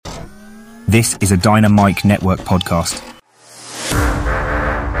This is a Dynamite Network podcast.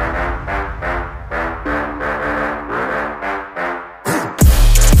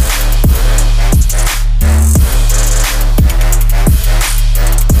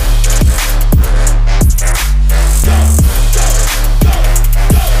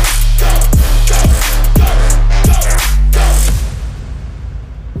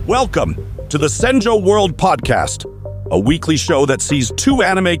 Welcome to the Senjo World Podcast, a weekly show that sees two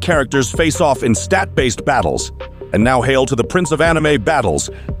anime characters face off in stat-based battles. And now hail to the Prince of Anime Battles,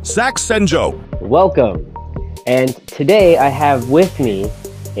 Zach Senjo. Welcome. And today I have with me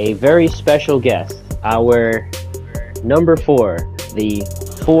a very special guest, our number 4, the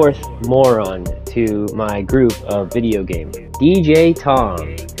fourth moron to my group of video games, DJ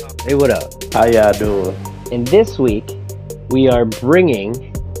Tom. Hey, what up? How y'all doing? And this week, we are bringing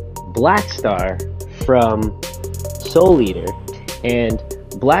Blackstar from Soul Eater, and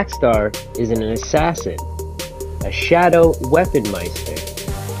Blackstar is an assassin, a shadow weapon meister,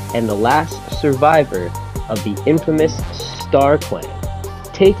 and the last survivor of the infamous Star Clan,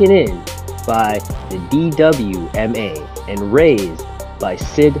 taken in by the DWMA and raised by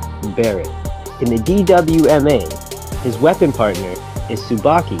Sid Barrett. In the DWMA, his weapon partner is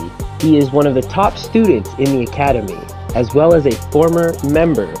Tsubaki. He is one of the top students in the academy, as well as a former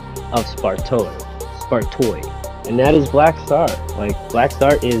member of Spartoi. And that is Blackstar. Like,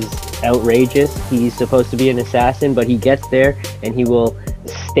 Blackstar is outrageous. He's supposed to be an assassin, but he gets there and he will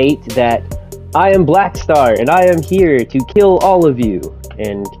state that I am Blackstar and I am here to kill all of you,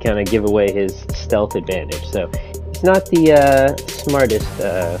 and kind of give away his stealth advantage. So he's not the smartest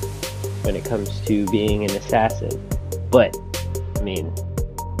when it comes to being an assassin, but I mean,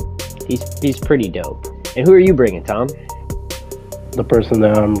 he's pretty dope. And who are you bringing, Tom? The person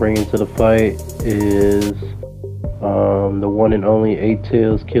that I'm bringing to the fight is the one and only Eight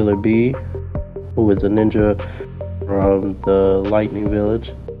Tails Killer B, who is a ninja from the Lightning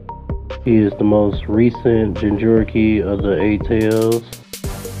Village. He is the most recent Jinjuriki of the Eight Tails,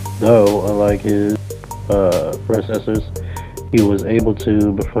 though unlike his predecessors, he was able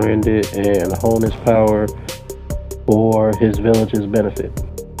to befriend it and hone his power for his village's benefit.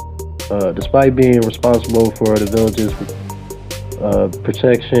 Despite being responsible for the village's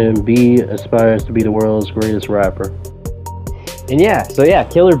protection, B aspires to be the world's greatest rapper. And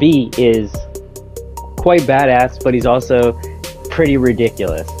Killer B is quite badass, but he's also pretty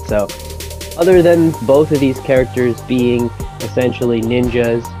ridiculous. So, other than both of these characters being essentially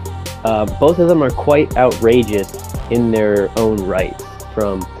ninjas, both of them are quite outrageous in their own right,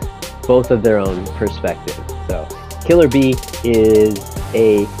 from both of their own perspectives. So, Killer B is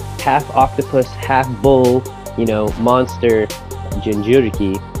a half octopus, half bull, monster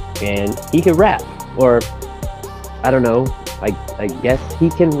Jinjuriki, and he can rap, or I don't know, I guess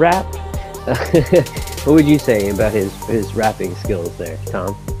he can rap. What would you say about his rapping skills there,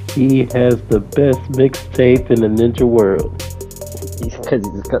 Tom? He has the best mixtape in the ninja world. Because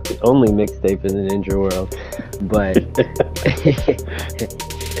he's got the only mixtape in the ninja world.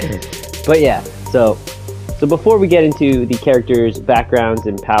 But yeah, so before we get into the characters' backgrounds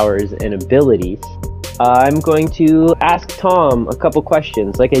and powers and abilities, I'm going to ask Tom a couple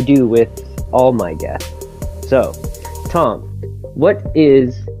questions like I do with all my guests. So, Tom, what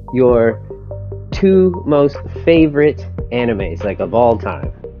is your 2 most favorite animes, like, of all time?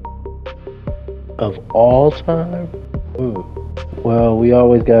 Of all time? Well, we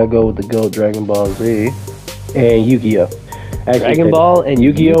always gotta go with the GOAT, Dragon Ball Z, and Yu-Gi-Oh! Dragon Ball and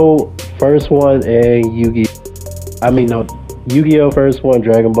Yu-Gi-Oh! First one, and Yu-Gi-Oh! First one,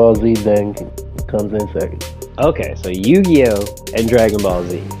 Dragon Ball Z, then comes in second. Okay, so Yu-Gi-Oh! And Dragon Ball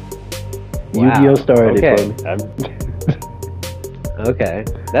Z. Wow. Yu-Gi-Oh! Started it for me. Okay,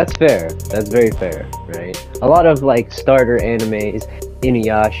 that's fair. That's very fair, right? A lot of, like, starter animes,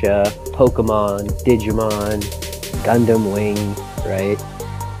 Inuyasha, Pokemon, Digimon, Gundam Wing, right?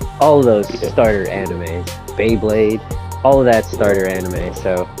 All of those starter animes. Beyblade, all of that starter anime,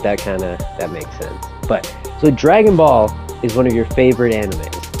 so that makes sense. But, so Dragon Ball is one of your favorite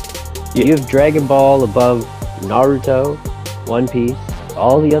animes. Do you have Dragon Ball above Naruto, One Piece,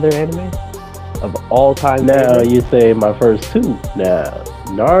 all the other anime of all time? Now you say my first 2. Now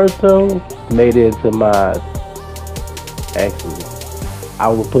Naruto made it to my. Actually, I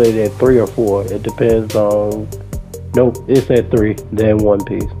would put it at 3 or 4. It depends on. Nope, it's at 3. Then One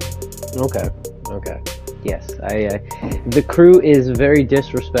Piece. Okay. Yes, the crew is very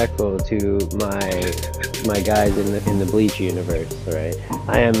disrespectful to my guys in the Bleach universe, right?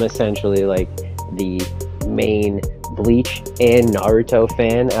 I am essentially like the main Bleach and Naruto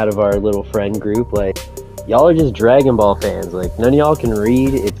fan out of our little friend group. Like, y'all are just Dragon Ball fans. Like, none of y'all can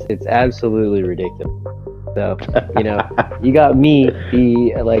read. It's absolutely ridiculous. So, you know, you got me,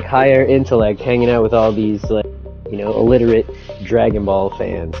 the like higher intellect, hanging out with all these like, you know, illiterate Dragon Ball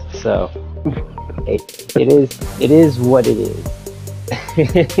fans. So, it is what it is.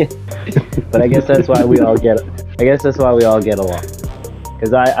 But I guess that's why we all get. I guess that's why we all get along.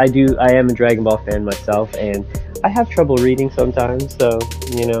 Because I am a Dragon Ball fan myself, and I have trouble reading sometimes. So,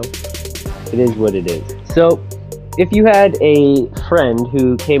 you know, it is what it is. So, if you had a friend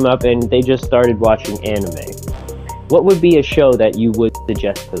who came up and they just started watching anime, what would be a show that you would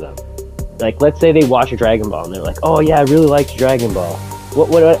suggest to them? Like, let's say they watch Dragon Ball and they're like, "Oh yeah, I really liked Dragon Ball."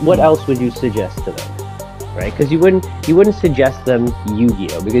 What else would you suggest to them? Right? Because you wouldn't suggest them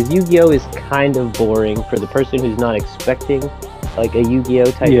Yu-Gi-Oh, because Yu-Gi-Oh is kind of boring for the person who's not expecting like a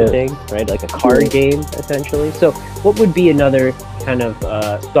Yu-Gi-Oh type of thing, right? Like a card game essentially. So, what would be another kind of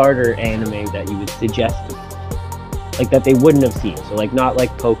starter anime that you would suggest to them? Like that they wouldn't have seen. So like not like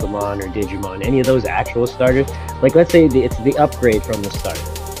Pokemon or Digimon, any of those actual starters. Like let's say it's the upgrade from the starter,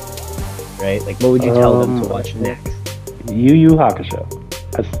 right? Like what would you tell them to watch next? Yu Yu Hakusho.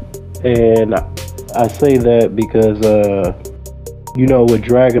 And I say that because, you know, with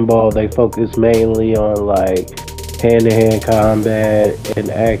Dragon Ball, they focus mainly on like hand-to-hand combat and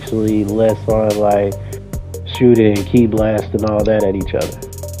actually less on like shooting and key blast and all that at each other.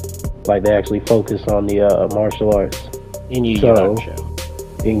 Like they actually focus on the martial arts. In Yu Yu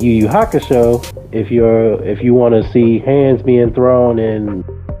Hakusho. In Yu Yu Hakusho, if you want to see hands being thrown and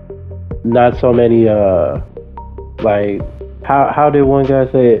not so many like how did one guy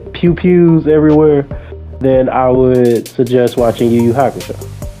say it? Pew pews everywhere, then I would suggest watching Yu Yu Hakusho.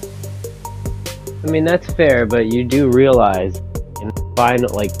 I mean that's fair, but you do realize in the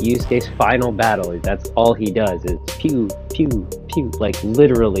final, like Yusuke's final battle, that's all he does is pew pew pew, like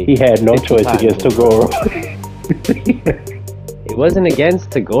literally. He had no choice against Toguro. It wasn't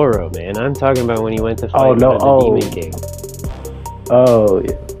against Toguro, man. I'm talking about when he went to fight the Demon King. Oh,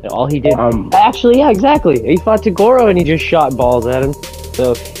 yeah. All he did... actually, yeah, exactly. He fought Toguro and he just shot balls at him.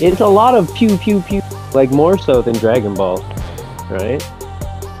 So, it's a lot of pew, pew, pew. Like, more so than Dragon Ball. Right?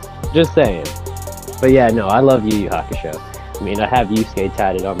 Just saying. But yeah, no, I love Yu Yu Hakusho. I mean, I have Yusuke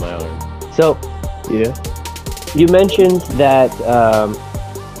tatted on my arm. So, yeah. You mentioned that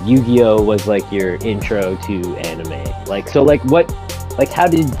Yu-Gi-Oh was like your intro to anime. Like, so like what... Like, how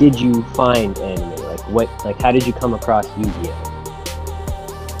did you find anime? Like, how did you come across Yu-Gi-Oh?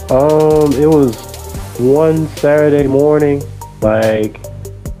 It was one Saturday morning, like,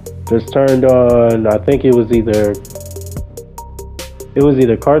 just turned on, I think it was either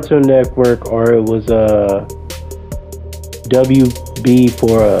Cartoon Network or it was WB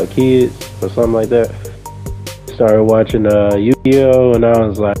for kids or something like that. Started watching Yu-Gi-Oh, and I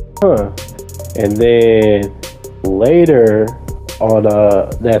was like, huh. And then later on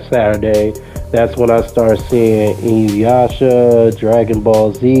that Saturday, that's when I started seeing Inuyasha, Dragon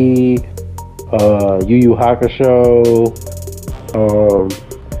Ball Z, Yu Yu Hakusho.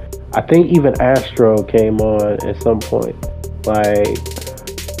 I think even Astro came on at some point, like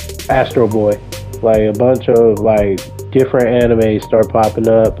Astro Boy. Like a bunch of like different animes start popping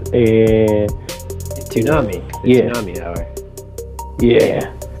up, and Toonami, Toonami Hour.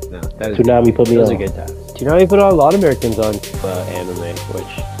 Yeah. No, Toonami put me on. Those are good times. Toonami put a lot of Americans on anime,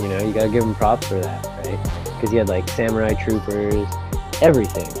 which, you know, you gotta give them props for that, right? Because you had like Samurai Troopers,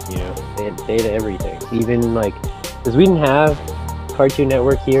 everything, you know, they had everything. Even like, because we didn't have Cartoon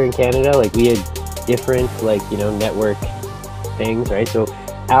Network here in Canada, like we had different like, you know, network things, right? So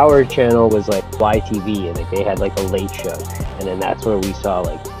our channel was like YTV, and like they had like a late show, and then that's where we saw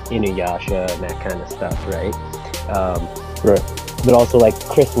like Inuyasha and that kind of stuff, right? Right. But also like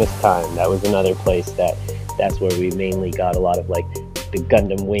Christmas time, that was another place that's where we mainly got a lot of like the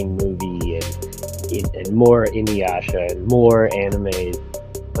Gundam Wing movie and more Inuyasha and more anime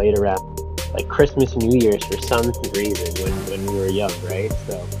played around like Christmas and New Year's for some reason when we were young, right?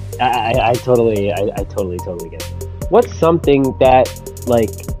 So I totally get it. What's something that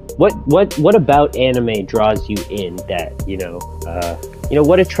like what about anime draws you in that you know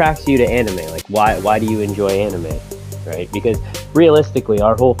what attracts you to anime? Like why do you enjoy anime? Right? Because realistically,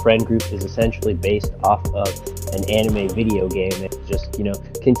 our whole friend group is essentially based off of an anime video game that's just, you know,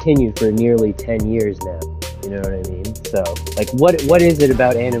 continued for nearly 10 years now. You know what I mean? So, like, what is it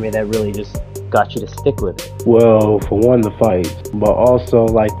about anime that really just got you to stick with it? Well, for one, the fights, but also,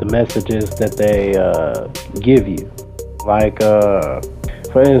 like, the messages that they give you. Like,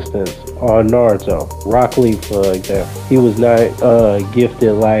 for instance, on Naruto, Rock Lee, for example, he was not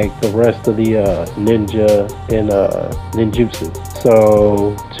gifted like the rest of the ninja and ninjutsu.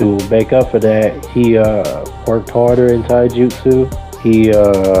 So to make up for that, he worked harder in taijutsu. He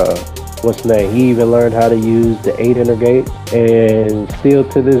he even learned how to use the 8 inner gates, and still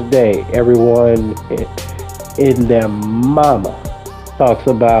to this day, everyone in their mama talks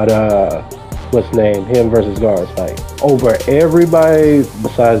about him versus Gaara's fight. Over everybody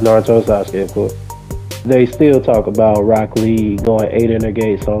besides Naruto and Sasuke, of course. They still talk about Rock Lee going 8 inner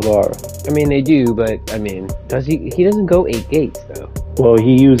gates on Gaara. I mean, they do, but I mean, does he doesn't go 8 gates though. Well,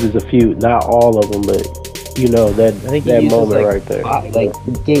 he uses a few, not all of them, but you know that moment right there. Like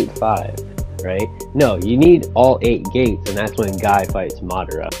gate 5, right? No, you need all 8 gates, and that's when Guy fights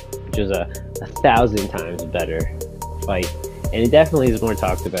Madara, which is a 1,000 times better fight, and it definitely is more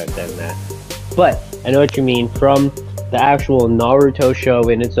talked about than that. But I know what you mean. From the actual Naruto show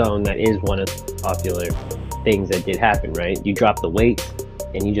in its own, that is one of the popular things that did happen, right? You drop the weights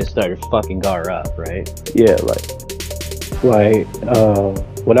and you just started fucking Gaara up, right? Yeah,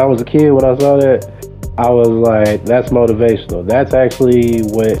 when I was a kid, when I saw that, I was like, that's motivational. That's actually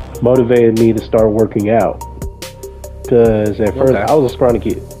what motivated me to start working out. Because at first, I was a scrawny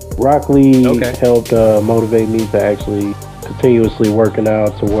kid. Rock Lee helped motivate me to actually continuously working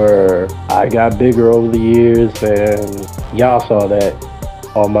out to where I got bigger over the years, and y'all saw that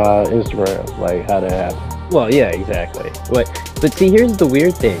on my Instagram, like how that happened. Well, yeah, exactly. But see, here's the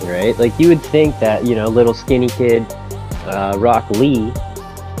weird thing, right? Like, you would think that, you know, little skinny kid Rock Lee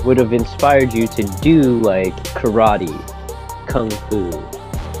would have inspired you to do like karate, kung fu,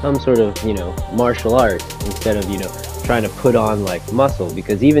 some sort of, you know, martial art, instead of, you know, trying to put on like muscle.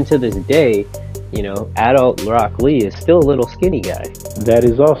 Because even to this day, you know, adult Rock Lee is still a little skinny guy. That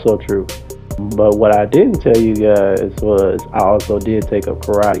is also true. But what I didn't tell you guys was I also did take up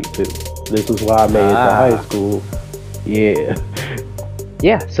karate too. This is why I made it to high school. Yeah.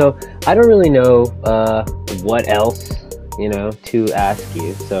 Yeah, so I don't really know what else, you know, to ask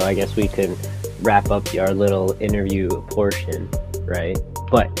you. So I guess we can wrap up our little interview portion, right?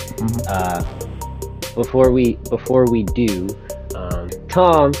 But before we do,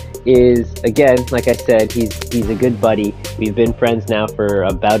 Tom is, again, like I said, he's a good buddy. We've been friends now for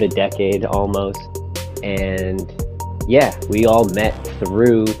about a decade almost, and yeah, we all met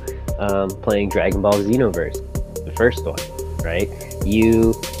through playing Dragon Ball Xenoverse, the first one, right?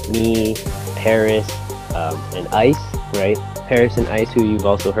 You, me, Paris, and Ice, right? Paris and Ice, who you've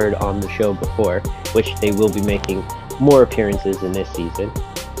also heard on the show before, which they will be making more appearances in this season.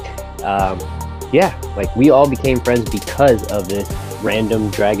 Yeah, like, we all became friends because of this random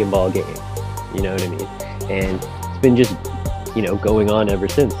Dragon Ball game, you know what I mean? And it's been just, you know, going on ever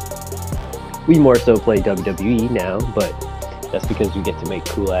since. We more so play WWE now, but that's because you get to make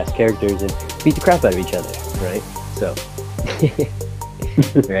cool ass characters and beat the crap out of each other, right? So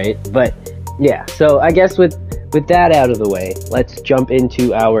right? But yeah, so I guess with that out of the way, let's jump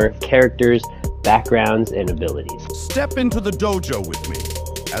into our characters, backgrounds, and abilities. Step into the dojo with me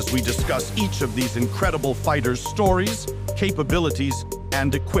as we discuss each of these incredible fighters' stories, capabilities,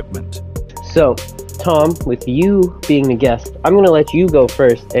 and equipment. So, Tom, with you being the guest, I'm going to let you go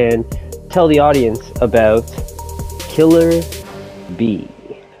first and tell the audience about Killer B.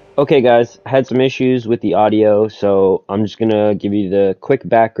 Okay, guys, I had some issues with the audio, so I'm just going to give you the quick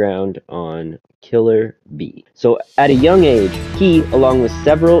background on Killer B. So, at a young age, he, along with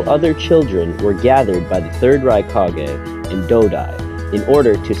several other children, were gathered by the Third Raikage in Dodai in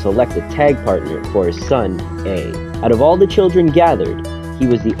order to select a tag partner for his son, A. Out of all the children gathered, he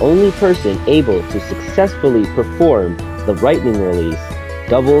was the only person able to successfully perform the lightning release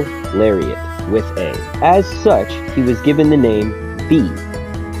double lariat with A. As such, he was given the name B,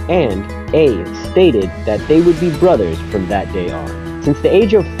 and A stated that they would be brothers from that day on. Since the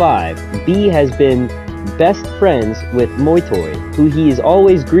age of 5, B has been best friends with Moitoi, who he is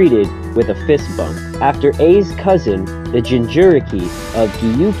always greeted with a fist bump. After A's cousin, the Jinchuriki of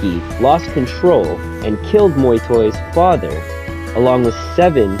Gyuki, lost control and killed Moitoi's father, along with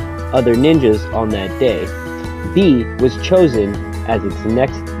 7 other ninjas on that day, B was chosen as its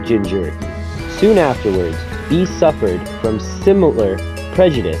next Jinchuriki. Soon afterwards, B suffered from similar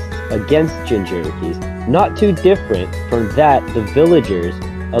prejudice against Jinchurikis, not too different from that the villagers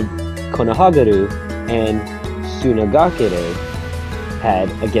of Konohagaru and Sunagakure had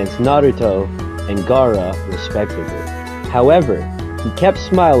against Naruto and Gaara, respectively. However, he kept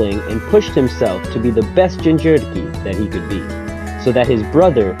smiling and pushed himself to be the best Jinchuriki that he could be, so that his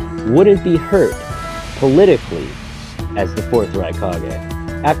brother wouldn't be hurt politically as the 4th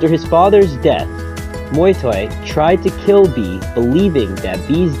Raikage. After his father's death, Moitoi tried to kill B, believing that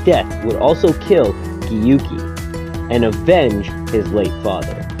B's death would also kill Gyuki and avenge his late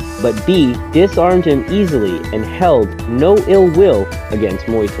father. but B disarmed him easily and held no ill will against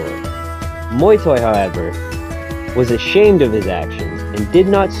Moitoi. Moitoi, however, was ashamed of his actions and did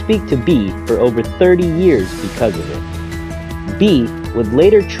not speak to B for over 30 years because of it. B would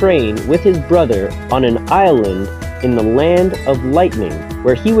later train with his brother on an island in the Land of Lightning,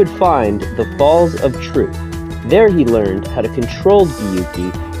 where he would find the Falls of Truth. There he learned how to control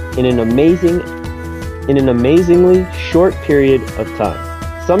Gyuki in an amazingly short period of time.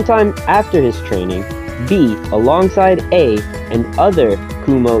 Sometime after his training, B, alongside A and other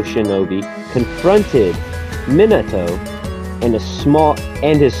Kumo shinobi, confronted Minato and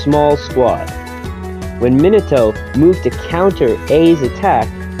his small squad. When Minato moved to counter A's attack,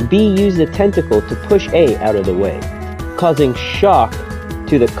 B used a tentacle to push A out of the way, causing shock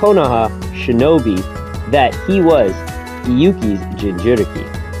to the Konoha shinobi that he was Gyuki's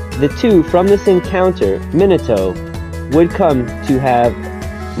Jinchuriki. The two, from this encounter, Minato would come to have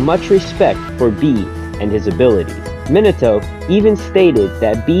much respect for B and his abilities. Minato even stated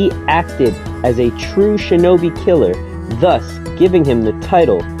that B acted as a true shinobi killer, thus giving him the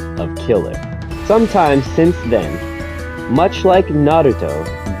title of killer. Sometime since then, much like Naruto,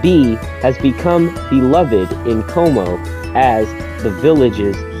 B has become beloved in Como as the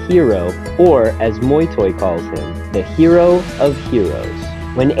village's hero, or as Moitoi calls him, the hero of heroes.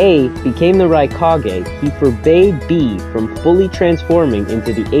 When A became the Raikage, he forbade B from fully transforming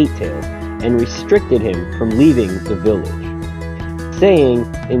into the Eight-Tails and restricted him from leaving the village, saying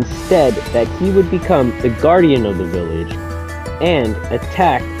instead that he would become the guardian of the village and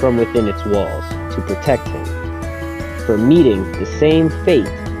attack from within its walls to protect him from meeting the same fate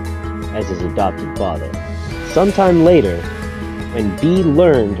as his adopted father. Sometime later, when B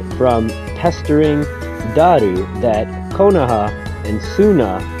learned from pestering Daru that Konoha and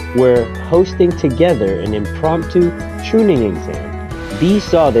Suna were hosting together an impromptu tuning exam, B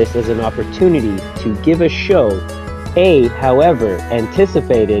saw this as an opportunity to give a show. A, however,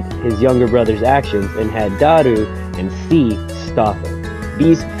 anticipated his younger brother's actions and had Daru and C stop him.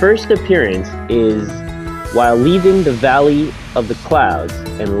 B's first appearance is while leaving the Valley of the Clouds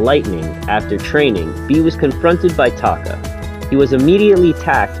and Lightning after training. B was confronted by Taka. He was immediately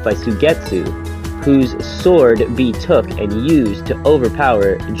attacked by Sugetsu, whose sword B took and used to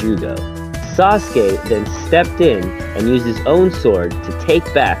overpower Jugo. Sasuke then stepped in and used his own sword to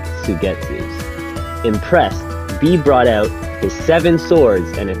take back Sugetsu's. Impressed, B brought out his 7 swords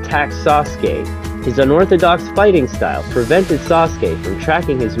and attacked Sasuke. His unorthodox fighting style prevented Sasuke from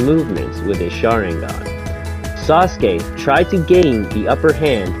tracking his movements with his Sharingan. Sasuke tried to gain the upper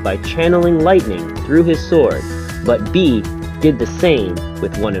hand by channeling lightning through his sword, but B did the same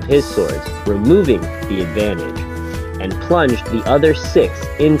with one of his swords, removing the advantage, and plunged the other 6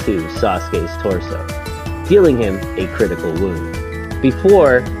 into Sasuke's torso, dealing him a critical wound.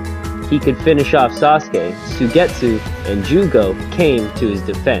 Before he could finish off Sasuke, Sugetsu and Jugo came to his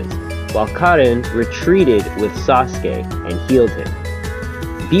defense, while Karen retreated with Sasuke and healed him.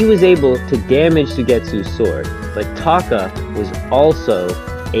 B was able to damage Sugetsu's sword, but Taka was also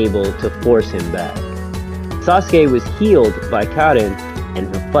able to force him back. Sasuke was healed by Karen,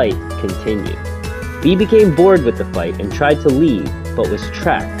 and the fight continued. B became bored with the fight and tried to leave, but was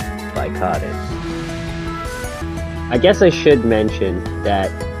trapped by Karen. I guess I should mention that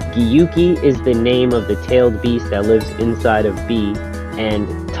Gyuki is the name of the tailed beast that lives inside of B,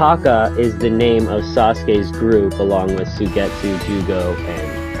 and Taka is the name of Sasuke's group along with Sugetsu, Jugo,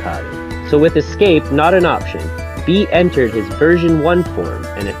 and Karen. So with escape not an option, B entered his version 1 form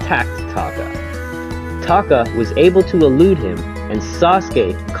and attacked Taka. Taka was able to elude him, and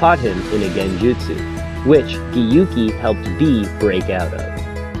Sasuke caught him in a genjutsu, which Gyuki helped B break out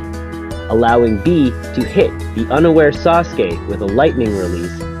of, allowing B to hit the unaware Sasuke with a lightning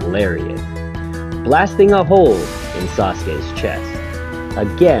release lariat, blasting a hole in Sasuke's chest,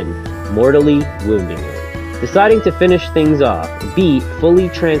 again mortally wounding him. Deciding to finish things off, B fully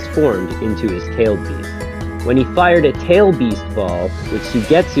transformed into his tailed beast. When he fired a tail beast ball, which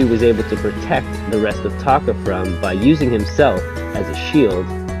Sugetsu was able to protect the rest of Taka from by using himself as a shield,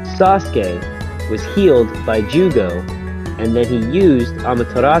 Sasuke was healed by Jugo, and then he used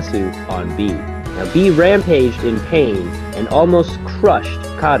Amaterasu on B. Now B rampaged in pain and almost crushed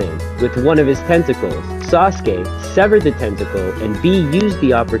Karen with one of his tentacles. Sasuke severed the tentacle, and B used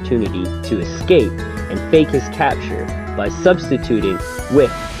the opportunity to escape and fake his capture by substituting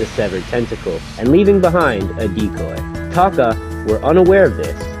with the severed tentacle and leaving behind a decoy. Taka were unaware of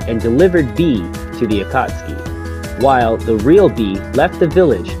this and delivered B to the Akatsuki, while the real B left the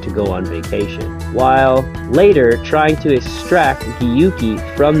village to go on vacation. While later trying to extract Gyuki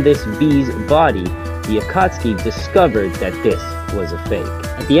from this B's body, the Akatsuki discovered that this was a fake.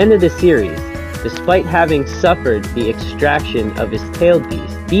 At the end of the series, despite having suffered the extraction of his tailed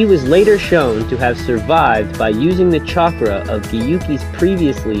beast, B was later shown to have survived by using the chakra of Gyuki's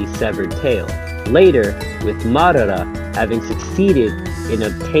previously severed tail. Later, with Madara having succeeded in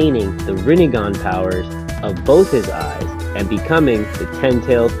obtaining the Rinnegan powers of both his eyes and becoming the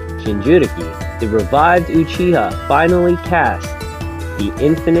 10-tailed Jinchuriki, the revived Uchiha finally cast the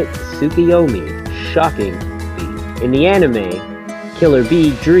infinite Tsukuyomi, shocking B. In the anime, Killer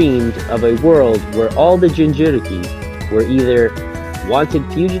B dreamed of a world where all the Jinchuriki were either wanted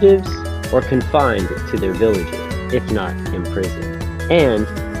fugitives or confined to their villages, if not imprisoned, and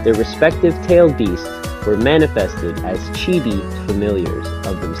their respective tailed beasts were manifested as chibi familiars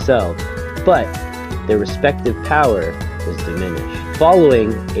of themselves, but their respective power was diminished.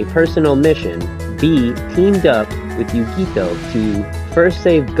 Following a personal mission, B teamed up with Yukito to first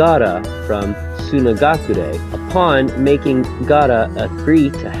save Gaara from Tsunagakure. Upon making Gaara agree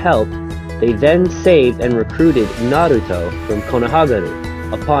to help, they then saved and recruited Naruto from Konohagari.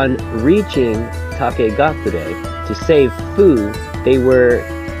 Upon reaching Takegakure to save Fu, they were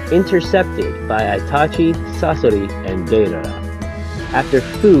intercepted by Itachi, Sasori, and Deidara. After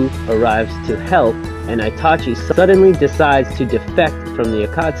Fu arrives to help and Itachi suddenly decides to defect from the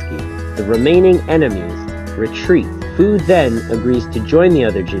Akatsuki, the remaining enemies retreat. Fu then agrees to join the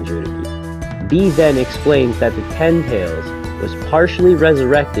other Jinchuriki. B then explains that the Ten Tails was partially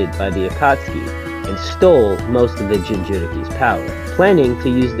resurrected by the Akatsuki and stole most of the Jinchuriki's power, planning to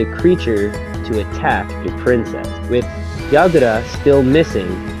use the creature to attack a princess. With Yagura still missing,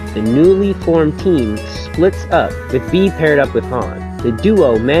 the newly formed team splits up, with B paired up with Han. The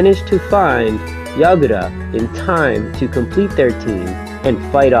duo managed to find Yagura in time to complete their team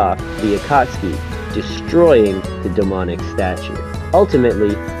and fight off the Akatsuki, destroying the demonic statue.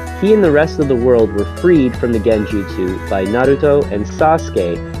 Ultimately, he and the rest of the world were freed from the Genjutsu by Naruto and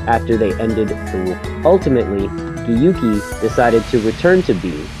Sasuke after they ended the war. Ultimately, Gyuki decided to return to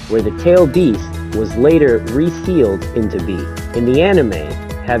B, where the tailed beast was later resealed into B. In the anime,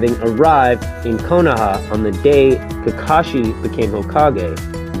 having arrived in Konoha on the day Kakashi became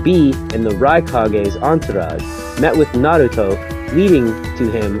Hokage, B and the Raikage's entourage met with Naruto, leading to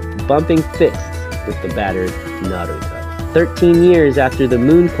him bumping fists with the battered Naruto. 13 years after the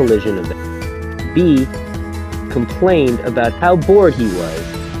moon collision event, B complained about how bored he was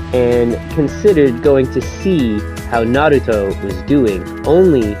and considered going to see how Naruto was doing,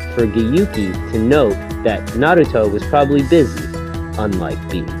 only for Gyuki to note that Naruto was probably busy, unlike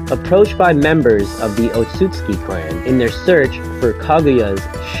B. Approached by members of the Otsutsuki clan in their search for Kaguya's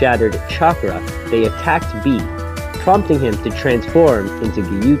shattered chakra, they attacked B, prompting him to transform into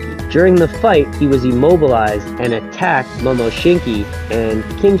Gyuki. During the fight, he was immobilized and attacked Momoshinki and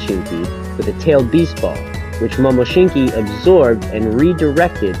Kinshinki with a tailed beast ball, which Momoshinki absorbed and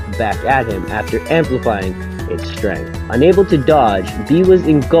redirected back at him after amplifying its strength. Unable to dodge, B was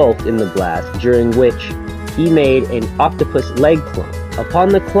engulfed in the blast, during which he made an octopus leg clone. Upon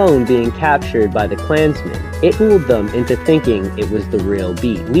the clone being captured by the clansmen, it fooled them into thinking it was the real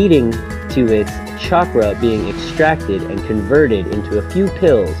B, leading to its chakra being extracted and converted into a few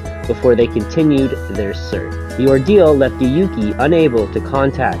pills before they continued their search. The ordeal left Gyuki unable to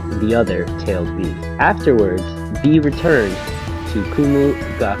contact the other tailed beast. Afterwards, B returned to Kumu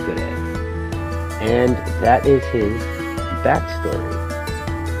Gakure, and that is his backstory.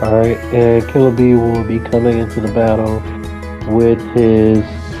 Alright, and Killer B will be coming into the battle with his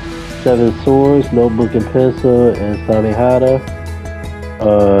 7 swords, notebook and pencil, and Samehada.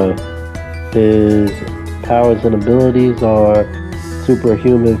 His powers and abilities are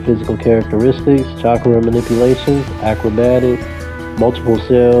superhuman physical characteristics, chakra manipulations, acrobatics, multiple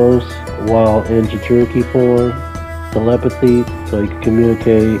cells while in Jinchuriki form, telepathy, so he can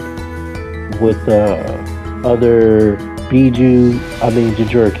communicate with other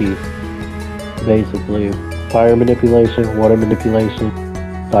Jinchuriki, basically. Fire manipulation, water manipulation,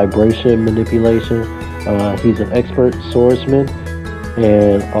 vibration manipulation. He's an expert swordsman,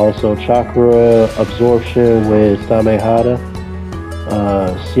 and also chakra absorption with Samehada,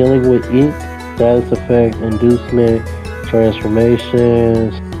 sealing with ink, status effect, inducement,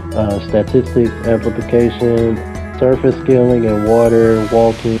 transformations, statistics, amplification, surface scaling and water,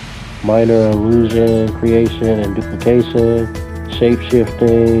 walking, minor illusion, creation and duplication,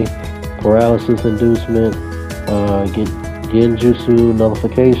 shape-shifting, paralysis inducement, genjutsu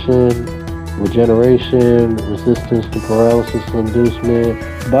nullification, regeneration, resistance to paralysis inducement,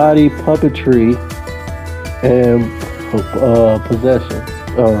 body puppetry, and possession,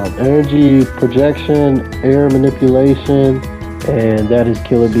 energy projection, air manipulation, and that is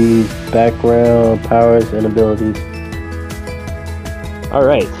Killer B's background, powers, and abilities.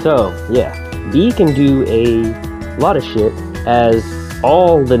 Alright, so, yeah. B can do a lot of shit, as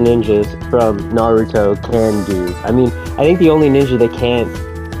all the ninjas from Naruto can do. I mean, I think the only ninja that can't,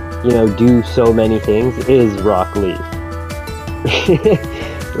 do so many things is Rock Lee.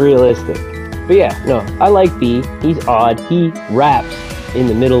 Realistic. But yeah, no, I like B. He's odd. He raps in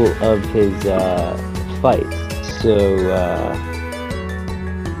the middle of his fights. So,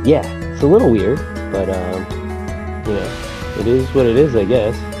 yeah, it's a little weird, but, it is what it is, I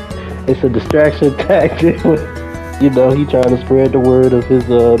guess. It's a distraction tactic. He trying to spread the word of his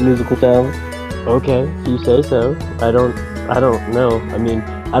musical talent. Okay, you say so. I don't know. I mean,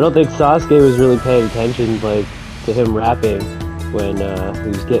 I don't think Sasuke was really paying attention, to him rapping when he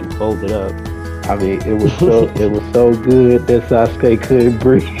was getting folded up. I mean, it was so good that Sasuke couldn't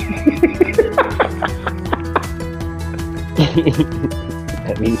breathe.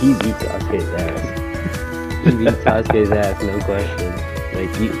 I mean, he beat Sasuke's ass. He beat Sasuke's ass, no question.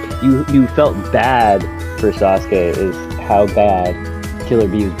 You felt bad for Sasuke is how bad Killer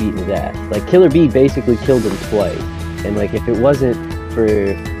B was beating his ass. Killer B basically killed him twice. And, if it wasn't for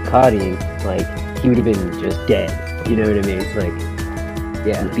Karin, he would have been just dead. You know what I mean?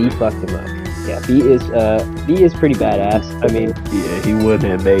 Yeah, B fucked him up. Yeah, B is pretty badass. I mean... Yeah, he wouldn't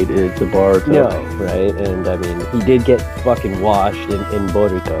have made it to Boruto. No, right? And, I mean, he did get fucking washed in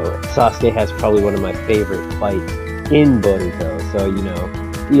Boruto. Sasuke has probably one of my favorite fights in Boruto. So,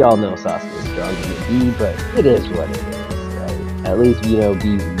 we all know Sasuke is stronger than B, but it is what it is, right? At least, B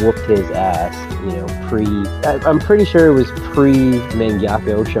whooped his ass, I'm pretty sure it was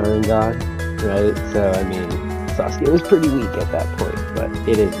pre-Mangyaku Sharingan, right? So, I mean, Sasuke was pretty weak at that point, but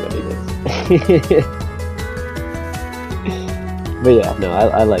it is what it is. But yeah, no,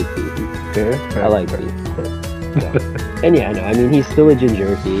 I like B. Fair. I like B. Yeah. And yeah, no, I mean, he's still a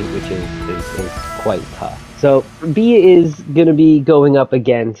Jinchuriki, which is quite tough. So B is going to be going up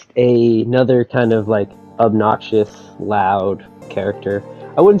against another kind of obnoxious, loud character.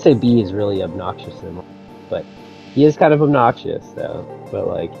 I wouldn't say B is really obnoxious anymore, but he is kind of obnoxious though.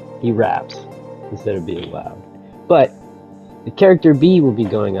 But he raps instead of being loud. But the character B will be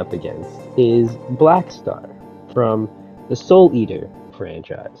going up against is Blackstar from the Soul Eater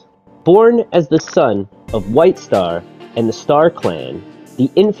franchise. Born as the son of White Star and the Star Clan,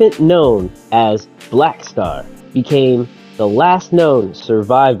 the infant known as Blackstar became the last known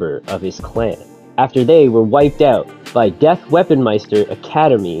survivor of his clan, after they were wiped out by Death Weaponmeister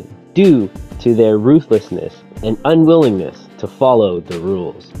Academy due to their ruthlessness and unwillingness to follow the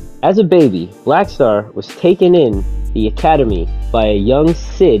rules. As a baby, Blackstar was taken in the academy by a young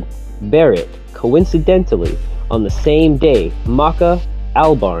Sid Barrett, coincidentally on the same day Maka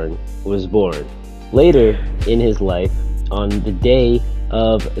Albarn was born. Later in his life, on the day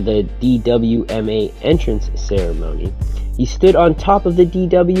of the DWMA entrance ceremony, he stood on top of the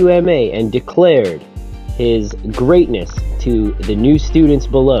DWMA and declared his greatness to the new students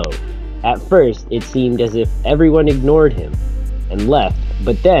below. At first, it seemed as if everyone ignored him and left,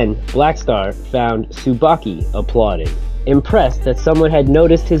 but then Blackstar found Tsubaki applauding. Impressed that someone had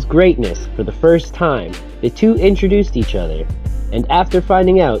noticed his greatness for the first time, the two introduced each other, and after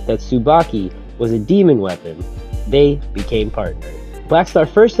finding out that Tsubaki was a demon weapon, they became partners. Blackstar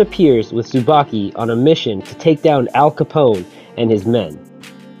first appears with Tsubaki on a mission to take down Al Capone and his men.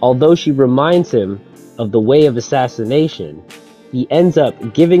 Although she reminds him of the way of assassination, he ends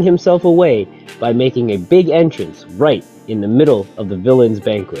up giving himself away by making a big entrance right in the middle of the villain's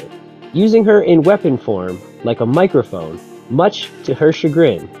banquet. Using her in weapon form, like a microphone, much to her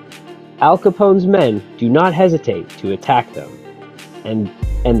chagrin, Al Capone's men do not hesitate to attack them, and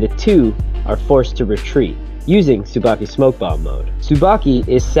the two are forced to retreat, using Tsubaki's smoke bomb mode. Tsubaki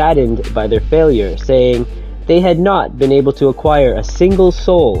is saddened by their failure, saying they had not been able to acquire a single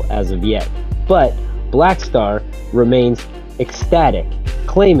soul as of yet, but Blackstar remains ecstatic,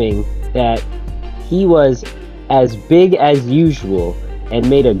 claiming that he was as big as usual and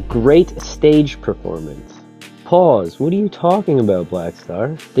made a great stage performance. Pause. What are you talking about,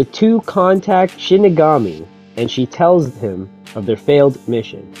 Blackstar? The two contact Shinigami, and she tells him of their failed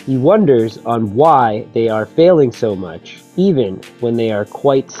mission. He wonders on why they are failing so much, even when they are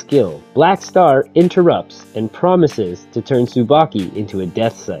quite skilled. Blackstar interrupts and promises to turn Tsubaki into a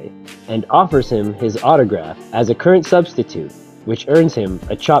death sight, and offers him his autograph as a current substitute, which earns him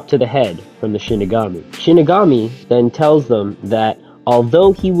a chop to the head from the Shinigami. Shinigami then tells them that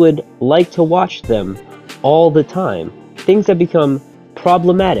although he would like to watch them all the time, things have become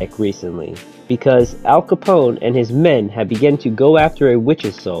problematic recently, because Al Capone and his men have begun to go after a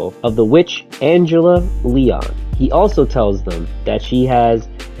witch's soul of the witch Angela Leon. He also tells them that she has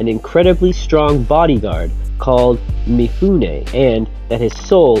an incredibly strong bodyguard called Mifune, and that his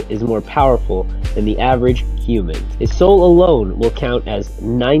soul is more powerful than the average human. His soul alone will count as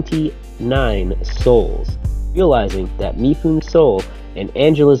 99 souls. Realizing that Mifune's soul and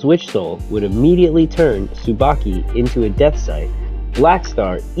Angela's witch soul would immediately turn Tsubaki into a death sight,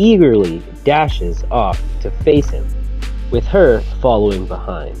 Blackstar eagerly dashes off to face him, with her following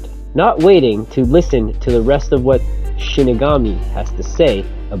behind, not waiting to listen to the rest of what Shinigami has to say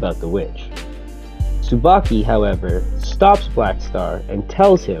about the witch. Tsubaki, however, stops Blackstar and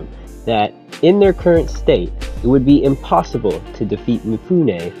tells him that in their current state, it would be impossible to defeat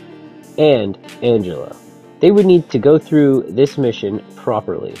Mifune and Angela. They would need to go through this mission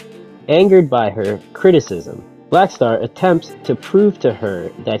properly. Angered by her criticism, Blackstar attempts to prove to her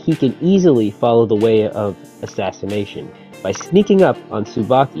that he can easily follow the way of assassination by sneaking up on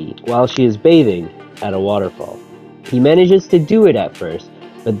Tsubaki while she is bathing at a waterfall. He manages to do it at first,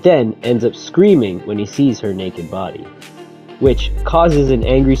 but then ends up screaming when he sees her naked body, which causes an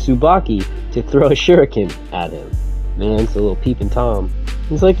angry Tsubaki to throw a shuriken at him. Man, it's a little peeping Tom.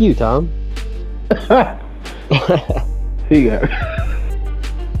 He's like you, Tom. He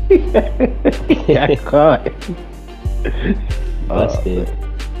got caught. Busted.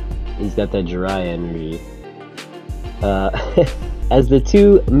 He's got that dry energy. As the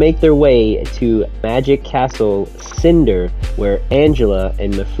two make their way to Magic Castle Cinder, where Angela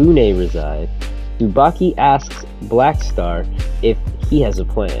and Mifune reside, Tsubaki asks Blackstar if he has a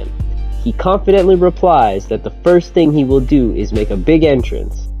plan. He confidently replies that the first thing he will do is make a big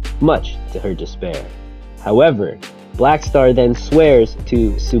entrance, much to her despair. However, Blackstar then swears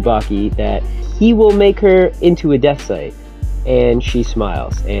to Tsubaki that he will make her into a death sight, and she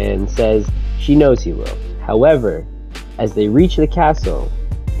smiles and says she knows he will. However, as they reach the castle,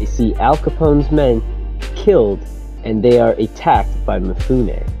 they see Al Capone's men killed and they are attacked by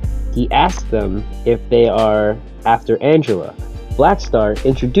Mifune. He asks them if they are after Angela. Blackstar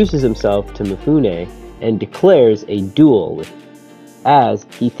introduces himself to Mifune and declares a duel with him, as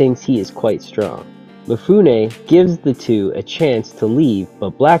he thinks he is quite strong. Mifune gives the two a chance to leave,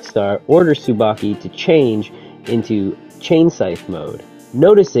 but Blackstar orders Tsubaki to change into chain scythe mode.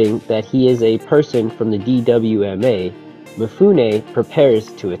 Noticing that he is a person from the DWMA, Mifune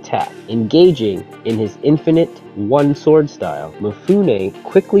prepares to attack. Engaging in his infinite one sword style, Mifune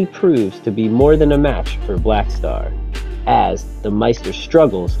quickly proves to be more than a match for Blackstar, as the Meister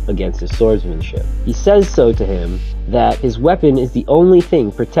struggles against his swordsmanship. He says so to him that his weapon is the only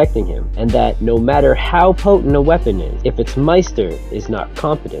thing protecting him, and that no matter how potent a weapon is, if its Meister is not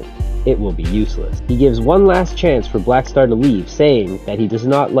competent, it will be useless. He gives one last chance for Blackstar to leave, saying that he does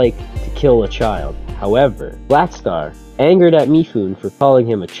not like to kill a child. However, Blackstar, angered at Mifune for calling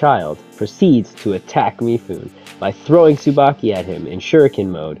him a child, proceeds to attack Mifune by throwing Tsubaki at him in shuriken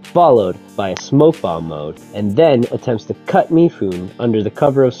mode, followed by a smoke bomb mode, and then attempts to cut Mifune under the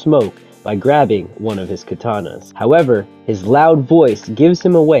cover of smoke by grabbing one of his katanas. However, his loud voice gives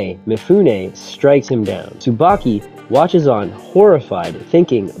him away. Mifune strikes him down. Tsubaki watches on, horrified,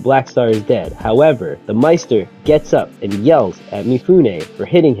 thinking Blackstar is dead. However, the Meister gets up and yells at Mifune for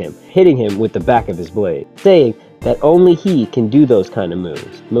hitting him with the back of his blade, saying that only he can do those kind of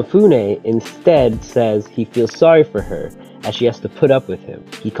moves. Mifune instead says he feels sorry for her, as she has to put up with him.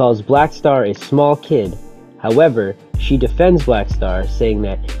 He calls Blackstar a small kid. However, she defends Blackstar, saying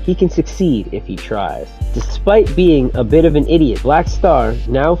that he can succeed if he tries. Despite being a bit of an idiot, Blackstar,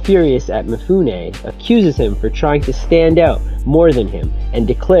 now furious at Mifune, accuses him for trying to stand out more than him, and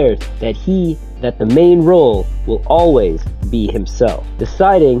declares that the main role will always be himself.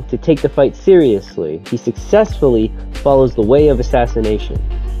 Deciding to take the fight seriously, he successfully follows the way of assassination.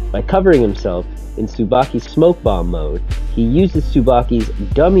 By covering himself in Tsubaki's smoke bomb mode, he uses Tsubaki's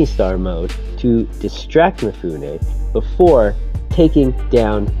dummy star mode to distract Mifune before taking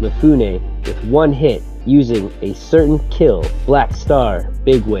down Mifune with one hit using a certain kill, Blackstar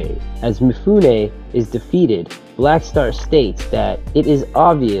Big Wave. As Mifune is defeated, Blackstar states that it is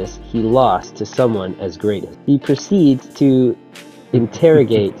obvious he lost to someone as great as. He proceeds to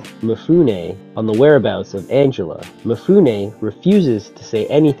interrogate Mifune on the whereabouts of Angela. Mifune refuses to say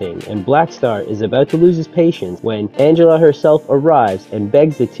anything, and Blackstar is about to lose his patience when Angela herself arrives and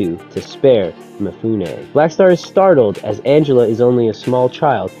begs the two to spare Mifune. Blackstar is startled as Angela is only a small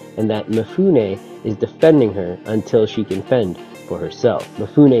child and that Mifune is defending her until she can fend for herself.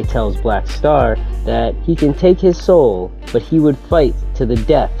 Mifune tells Blackstar that he can take his soul, but he would fight to the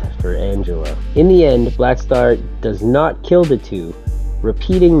death for Angela. In the end, Blackstar does not kill the two,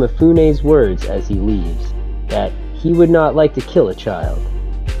 repeating Mifune's words as he leaves, that he would not like to kill a child.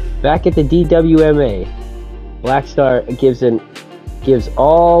 Back at the DWMA, Blackstar gives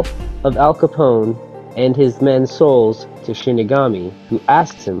all of Al Capone and his men's souls to Shinigami, who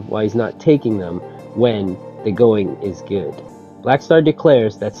asks him why he's not taking them when the going is good. Blackstar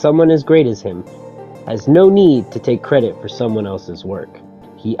declares that someone as great as him has no need to take credit for someone else's work.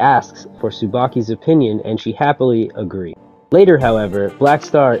 He asks for Tsubaki's opinion and she happily agrees. Later, however,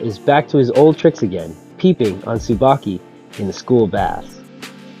 Blackstar is back to his old tricks again, peeping on Tsubaki in the school baths,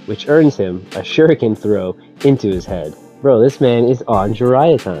 which earns him a shuriken throw into his head. Bro, this man is on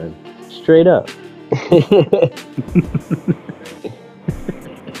Jiraiya time. Straight up.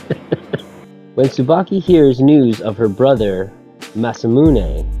 When Tsubaki hears news of her brother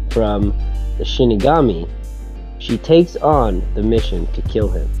Masamune from the Shinigami, she takes on the mission to kill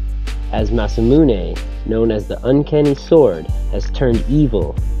him, as Masamune, known as the Uncanny Sword, has turned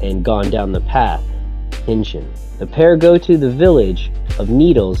evil and gone down the path of Henshin. The pair go to the village of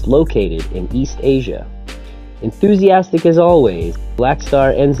Needles located in East Asia. Enthusiastic as always,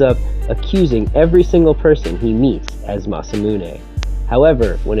 Blackstar ends up accusing every single person he meets as Masamune.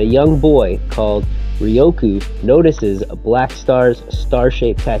 However, when a young boy called Ryoku notices Blackstar's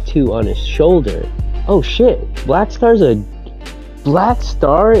star-shaped tattoo on his shoulder, oh shit, Blackstar is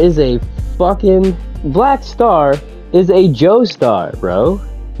a Joestar, bro.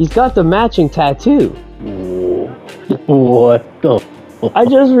 He's got the matching tattoo. What the fuck? I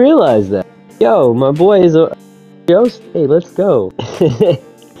just realized that. Yo, my boy is a Joestar. Hey, let's go.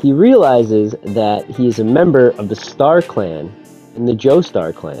 He realizes that he is a member of the Star Clan in the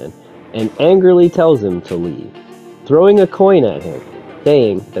Joestar clan, and angrily tells him to leave, throwing a coin at him,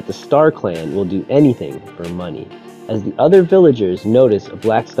 saying that the Star Clan will do anything for money. As the other villagers notice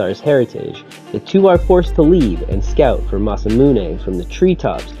Blackstar's heritage, the two are forced to leave and scout for Masamune from the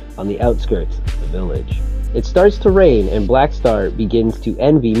treetops on the outskirts of the village. It starts to rain and Blackstar begins to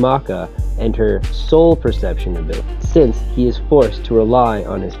envy Maka and her soul perception ability, since he is forced to rely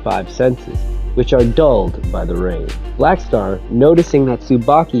on his 5 senses, which are dulled by the rain. Blackstar, noticing that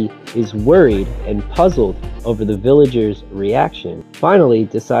Tsubaki is worried and puzzled over the villagers' reaction, finally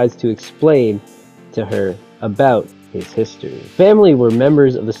decides to explain to her about his history. Family were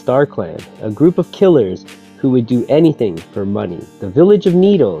members of the Star Clan, a group of killers who would do anything for money. The village of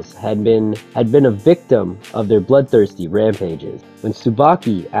Needles had been a victim of their bloodthirsty rampages. When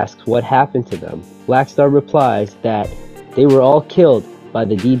Tsubaki asks what happened to them, Blackstar replies that they were all killed by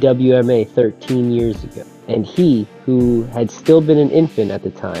the DWMA 13 years ago, and he, who had still been an infant at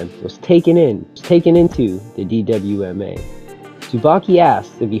the time, was taken into the DWMA. Tsubaki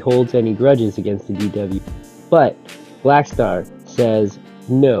asks if he holds any grudges against the DW, but Blackstar says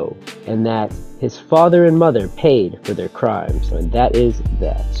no, and that his father and mother paid for their crimes, and that is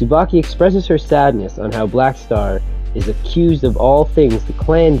that. Tsubaki expresses her sadness on how Blackstar is accused of all things the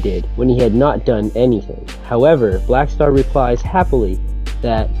clan did when he had not done anything. However, Blackstar replies happily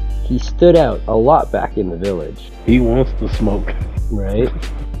that he stood out a lot back in the village. He wants to smoke. Right?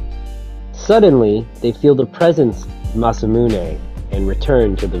 Suddenly, they feel the presence of Masamune and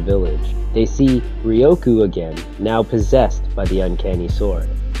return to the village. They see Ryoku again, now possessed by the Uncanny Sword.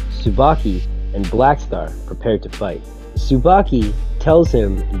 Tsubaki and Blackstar prepare to fight. Tsubaki tells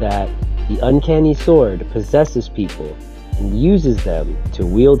him that the Uncanny Sword possesses people and uses them to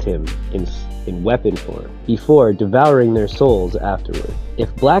wield him in weapon form, before devouring their souls afterward.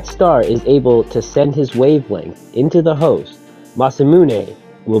 If Blackstar is able to send his wavelength into the host, Masamune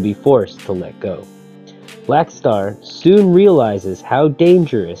will be forced to let go. Blackstar soon realizes how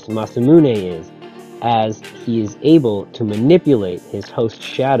dangerous Masamune is, as he is able to manipulate his host's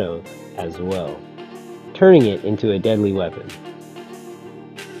shadow as well, turning it into a deadly weapon.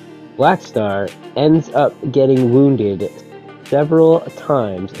 Blackstar ends up getting wounded several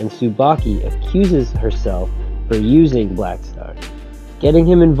times, and Tsubaki accuses herself for using Blackstar, getting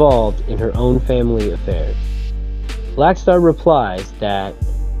him involved in her own family affairs. Blackstar replies that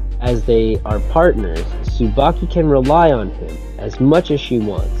as they are partners, Tsubaki can rely on him as much as she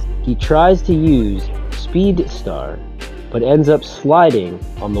wants. He tries to use Speed Star, but ends up sliding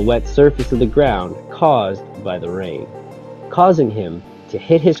on the wet surface of the ground caused by the rain, causing him to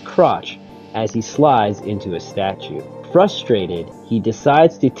hit his crotch as he slides into a statue. Frustrated, he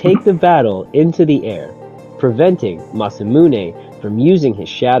decides to take the battle into the air, preventing Masamune from using his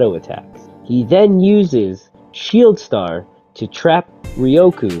shadow attacks. He then uses Shield Star to trap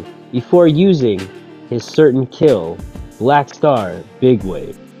Ryoku before using his certain kill, Blackstar Big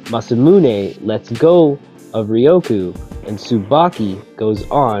Wave. Masamune lets go of Ryoku, and Tsubaki goes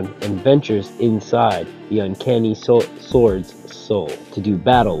on and ventures inside the Uncanny Sword's soul to do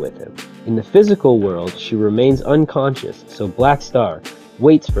battle with him. In the physical world, she remains unconscious, so Blackstar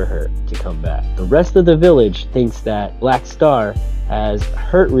waits for her to come back. The rest of the village thinks that Blackstar has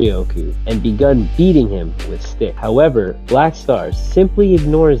hurt Ryoku and begun beating him with sticks. However, Blackstar simply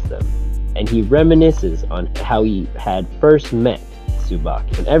ignores them, and he reminisces on how he had first met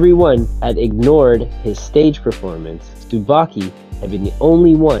Tsubaki. When everyone had ignored his stage performance, Tsubaki had been the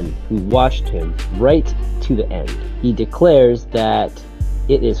only one who watched him right to the end. He declares that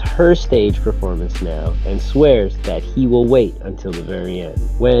it is her stage performance now and swears that he will wait until the very end.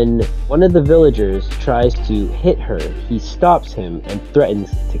 When one of the villagers tries to hit her, he stops him and threatens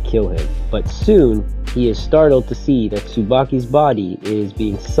to kill him. But soon, he is startled to see that Tsubaki's body is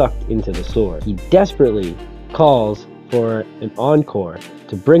being sucked into the sword. He desperately calls for an encore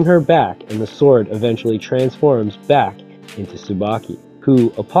to bring her back, and the sword eventually transforms back into Tsubaki,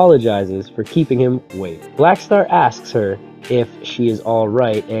 who apologizes for keeping him waiting. Blackstar asks her if she is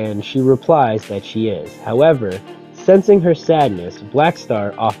alright, and she replies that she is. However, sensing her sadness,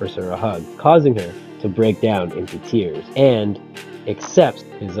 Blackstar offers her a hug, causing her to break down into tears, and accepts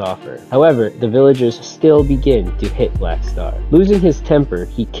his offer. However, the villagers still begin to hit Blackstar. Losing his temper,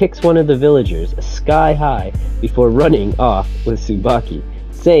 he kicks one of the villagers sky high before running off with Tsubaki,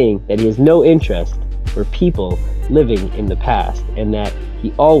 saying that he has no interest for people living in the past and that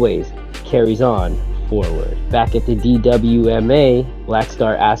he always carries on forward. Back at the DWMA,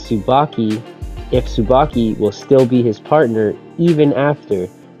 Blackstar asks Tsubaki if Tsubaki will still be his partner even after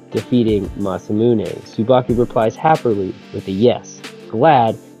defeating Masamune. Tsubaki replies happily with a yes.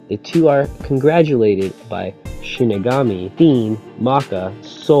 Glad, the two are congratulated by Shinigami, Dean, Maka,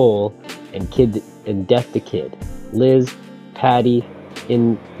 Soul, and Death the Kid, Liz, Patty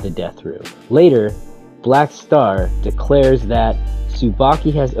in the death room. Later, Blackstar declares that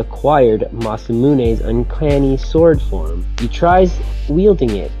Tsubaki has acquired Masamune's uncanny sword form. He tries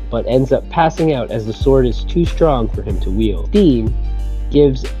wielding it, but ends up passing out as the sword is too strong for him to wield. Dean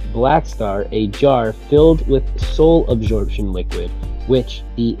gives Blackstar a jar filled with soul absorption liquid, which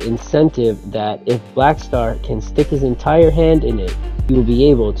the incentive that if Blackstar can stick his entire hand in it, he will be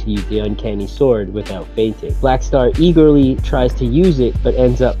able to use the uncanny sword without fainting. Blackstar eagerly tries to use it, but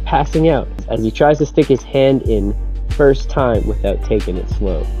ends up passing out as he tries to stick his hand in first time without taking it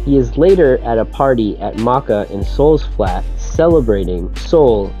slow. He is later at a party at Maka and Soul's flat, celebrating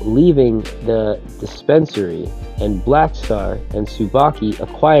Soul leaving the dispensary and Blackstar and Tsubaki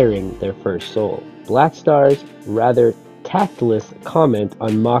acquiring their first soul. Blackstar's rather tactless comment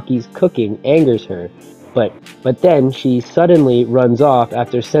on Maki's cooking angers her, but then she suddenly runs off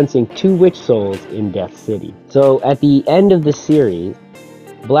after sensing two witch souls in Death City. So at the end of the series,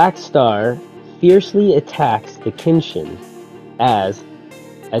 Blackstar fiercely attacks the Kenshin as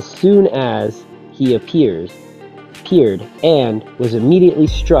soon as he appeared and was immediately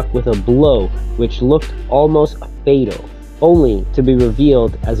struck with a blow which looked almost fatal, only to be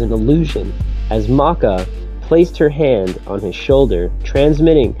revealed as an illusion as Maka placed her hand on his shoulder,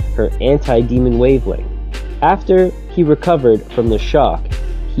 transmitting her anti-demon wavelength. After he recovered from the shock,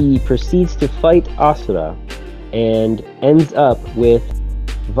 he proceeds to fight Asura and ends up with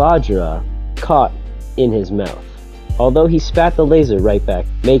Vajra caught in his mouth, although he spat the laser right back,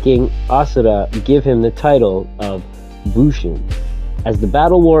 making Asura give him the title of Bushin. As the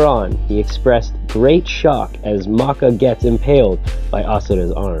battle wore on, he expressed great shock as Maka gets impaled by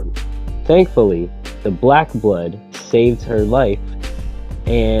Asura's arm. Thankfully, the Black Blood saved her life,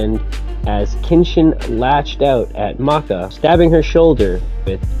 and as Kenshin latched out at Maka, stabbing her shoulder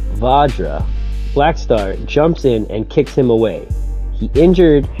with Vajra, Blackstar jumps in and kicks him away. He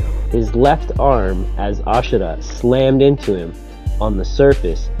injured his left arm as Ashura slammed into him on the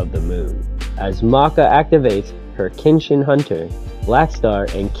surface of the moon. As Maka activates her Kenshin Hunter,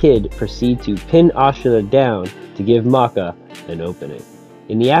 Blackstar and Kid proceed to pin Ashura down to give Maka an opening.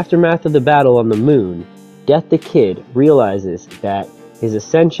 In the aftermath of the battle on the moon, Death the Kid realizes that his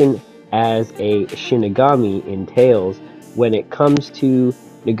ascension as a Shinigami entails when it comes to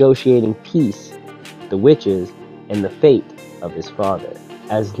negotiating peace, the witches, and the fate of his father.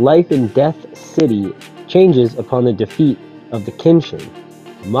 As life in Death City changes upon the defeat of the Kenshin,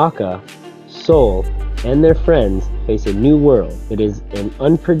 Maka, Soul, and their friends face a new world. It is an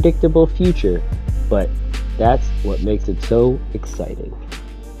unpredictable future, but that's what makes it so exciting.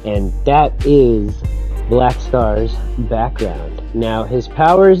 And that is Blackstar's background. Now, his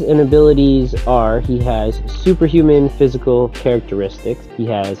powers and abilities are, he has superhuman physical characteristics, he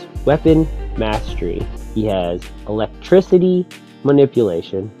has weapon mastery, he has electricity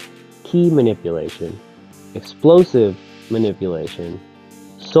manipulation, key manipulation, explosive manipulation,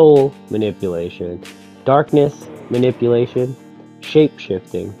 soul manipulation, darkness manipulation,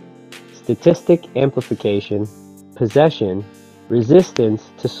 shape-shifting, statistic amplification, possession,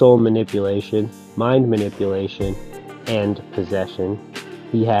 resistance to soul manipulation, mind manipulation, and possession.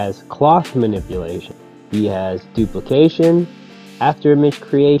 He has cloth manipulation. He has duplication, after-image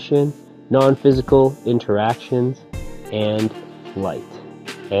creation, non-physical interactions, and light.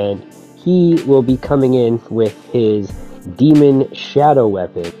 And he will be coming in with his demon shadow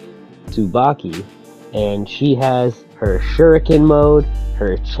weapon, Tsubaki, and she has her shuriken mode,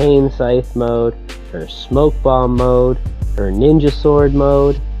 her chain scythe mode, her smoke bomb mode, her ninja sword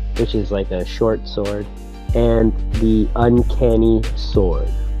mode, which is like a short sword, and the uncanny sword.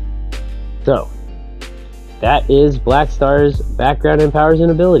 So, that is Blackstar's background and powers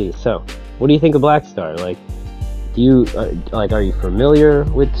and abilities. So, what do you think of Blackstar? Like, are you familiar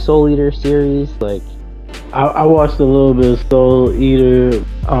with Soul Eater series? Like, I watched a little bit of Soul Eater.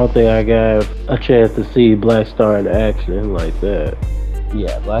 I don't think I got a chance to see Blackstar in action like that.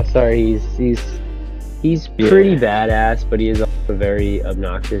 yeah, Blackstar, he's pretty badass, but he is also very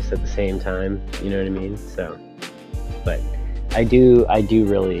obnoxious at the same time. You know what I mean? So, but I do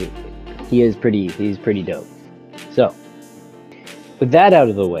really, he's pretty dope. So, with that out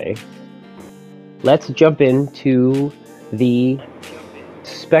of the way, let's jump into the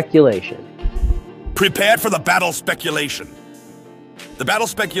speculation. Prepared for the battle speculation. The battle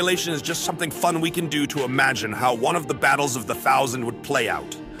speculation is just something fun we can do to imagine how one of the battles of the 1,000 would play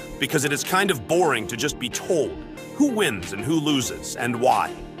out, because it is kind of boring to just be told who wins and who loses and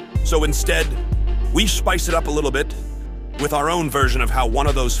why. So instead, we spice it up a little bit with our own version of how one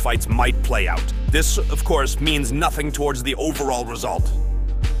of those fights might play out. This, of course, means nothing towards the overall result.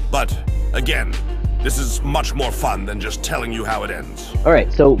 But, again, this is much more fun than just telling you how it ends.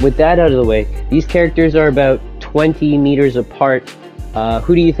 Alright, so with that out of the way, these characters are about 20 meters apart.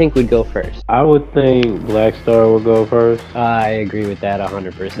 Who do you think would go first? I would think Blackstar would go first. I agree with that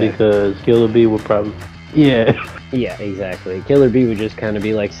 100%. Because Killer Bee would probably... Yeah. Yeah, exactly. Killer Bee would just kind of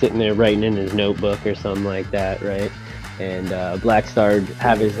be like sitting there writing in his notebook or something like that, right? And Blackstar would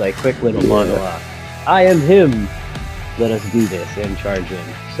have his like quick little monologue. I am him! Let us do this, and charge in.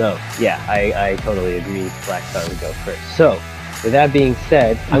 So, yeah, I totally agree Blackstar would go first. So, with that being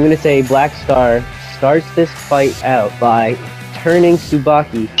said, I'm going to say Blackstar starts this fight out by turning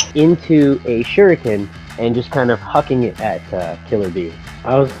Tsubaki into a shuriken and just kind of hucking it at Killer Bee.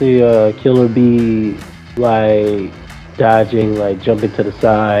 I would see Killer Bee like dodging, like jumping to the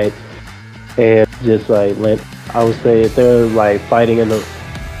side, and just like I would say if they're like fighting in the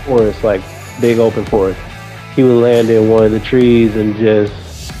forest, like big open forest, he would land in one of the trees and just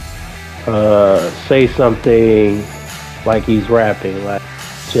say something like he's rapping, like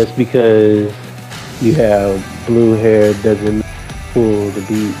just because you have blue hair doesn't fool to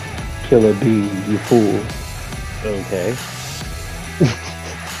be Killer Bee, you fool. Okay.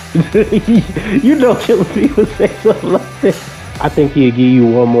 You know Killer Bee would say something like that. I think he'd give you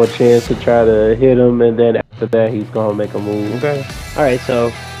one more chance to try to hit him, and then after that he's gonna make a move. Okay. Alright,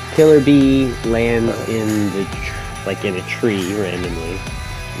 so Killer Bee lands in the in a tree randomly.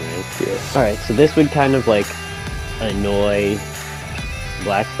 Right? Yeah. Alright, so this would kind of like annoy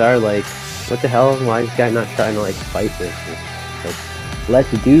Blackstar, like, what the hell? Why is this guy not trying to like fight this? Like, let's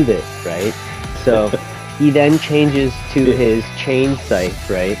do this, right? So he then changes to his chain scythe,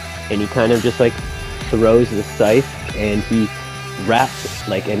 right? And he kind of just like throws the scythe and he wraps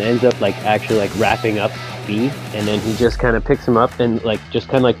like and ends up like actually like wrapping up Bee, and then he just kind of picks him up and like just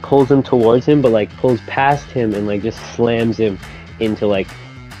kind of like pulls him towards him, but like pulls past him and like just slams him into like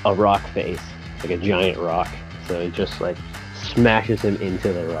a rock face, like a giant rock. So it just like smashes him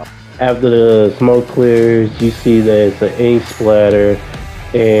into the rock. After the smoke clears, you see that it's an ink splatter,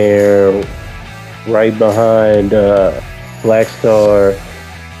 and right behind Blackstar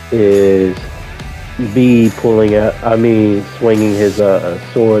is Bee swinging his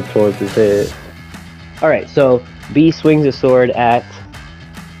sword towards his head. Alright, so Bee swings a sword at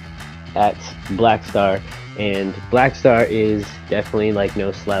Blackstar, and Blackstar is definitely like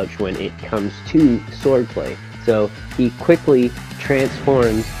no slouch when it comes to swordplay. So he quickly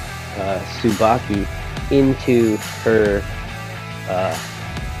transforms Tsubaki into her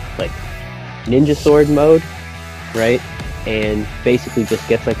like ninja sword mode, right? And basically just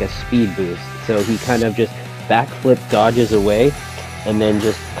gets like a speed boost. So he kind of just backflip dodges away and then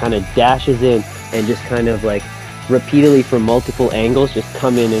just kind of dashes in and just kind of like repeatedly from multiple angles just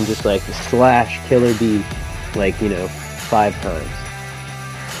come in and just like slash Killer Bee like, 5 times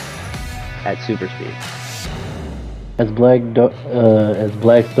at super speed. As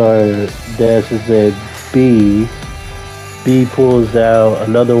Blackstar dashes at Bee, Bee pulls out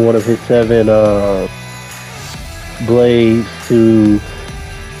another one of his 7 blades to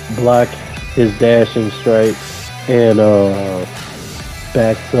block his dashing strikes, and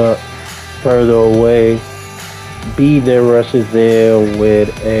backs up further away. B then rushes in with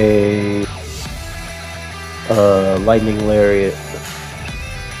a lightning lariat.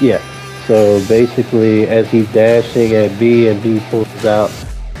 Yeah. So basically, as he's dashing at B, and B pulls out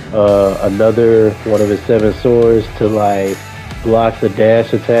another one of his 7 swords to like block the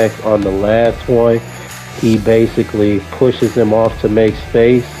dash attacks on the last one, he basically pushes him off to make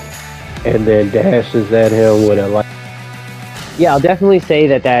space, and then dashes at him with a light. Yeah, I'll definitely say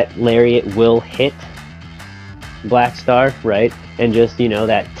that lariat will hit Blackstar, right? And just, you know,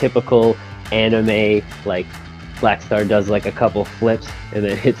 that typical anime, like, Blackstar does like a couple flips and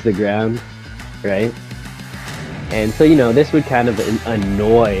then hits the ground, right? And so, you know, this would kind of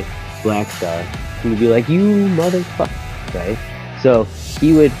annoy Blackstar. He would be like, you motherfucker, right? So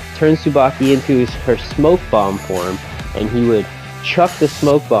he would turn Tsubaki into her smoke bomb form, and he would chuck the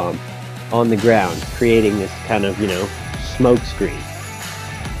smoke bomb on the ground, creating this kind of, you know, smoke screen.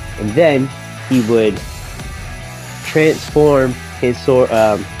 And then he would transform his sword,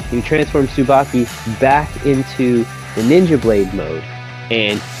 he would transform Tsubaki back into the Ninja Blade mode,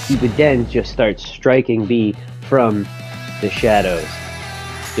 and he would then just start striking B from the shadows,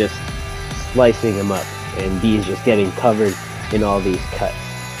 just slicing him up, and B is just getting covered in all these cuts,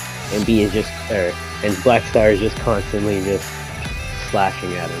 and B is just, and Blackstar is just constantly just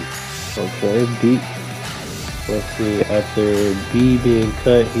slashing at him. Okay, B. Let's see, after B being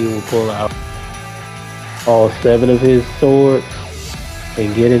cut, he will pull out all 7 of his swords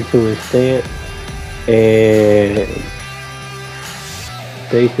and get into his stance and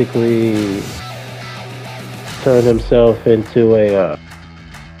basically turn himself into a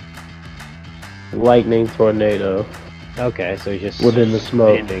lightning tornado. Okay, so he's just within the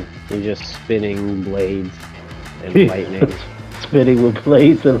smoke. He's just spinning blades and lightning. Spinning with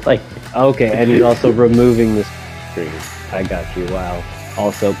blades and lightning. Okay, and he's also removing the screen. I got you. Wow.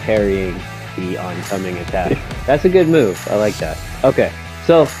 Also parrying the oncoming attack. That's a good move. I like that. Okay,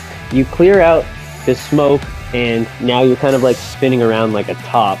 so you clear out the smoke, and now you're kind of like spinning around like a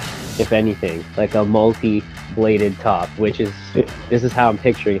top, if anything, like a multi-bladed top, which is, this is how I'm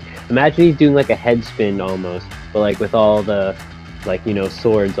picturing it. Imagine he's doing like a head spin almost, but like with all the, like, you know,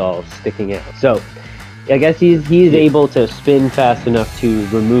 swords all sticking out. So I guess he's able to spin fast enough to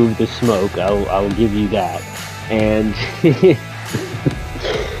remove the smoke. I'll give you that. And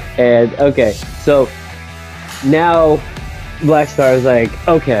and okay, so now Blackstar is like,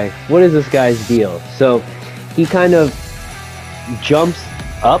 okay, what is this guy's deal? So he kind of jumps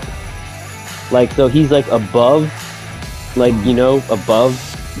up, like, so he's like above, like, you know, above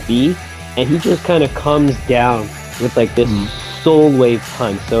B, and he just kind of comes down with like this soul wave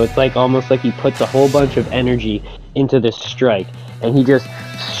punch. So it's like almost like he puts a whole bunch of energy into this strike, and he just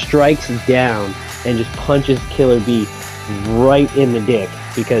strikes down and just punches Killer B right in the dick,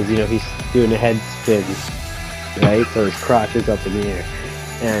 because, you know, he's doing a head spin, right? So his crotch is up in the air,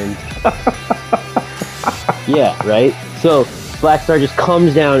 and yeah, right? So Blackstar just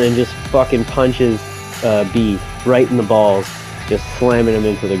comes down and just fucking punches B right in the balls, just slamming him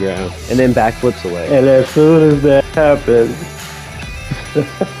into the ground, and then backflips away. And as soon as that happens,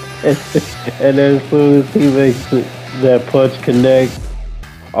 and as soon as he makes that punch connect,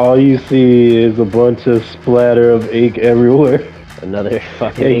 all you see is a bunch of splatter of ink everywhere. Another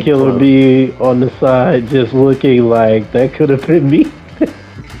fucking and Killer B on the side just looking like, that could have been me.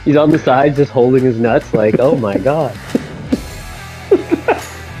 He's on the side just holding his nuts like, oh my god.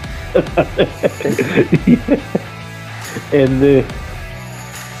 And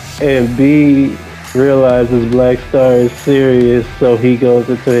B realizes Blackstar is serious, so he goes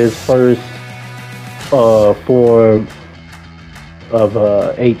into his first form of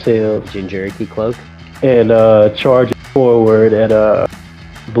Eight Tails Jinchuriki cloak, and charges forward at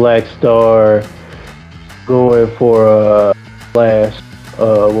Blackstar, going for a flash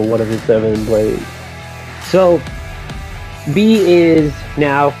with one of his 7 blades. So B is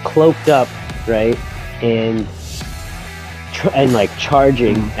now cloaked up, right, and like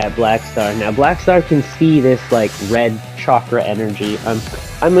charging at Blackstar. Now Blackstar can see this like red chakra energy.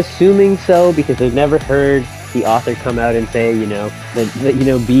 I'm assuming so, because I've never heard the author come out and say, you know, that you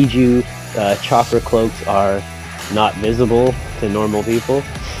know, Biju chakra cloaks are not visible to normal people,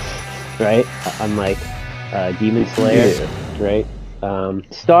 right? Unlike Demon Slayer, right?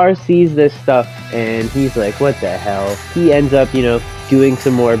 Star sees this stuff and he's like, what the hell? He ends up, you know, doing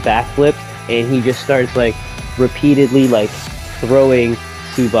some more backflips, and he just starts like repeatedly like throwing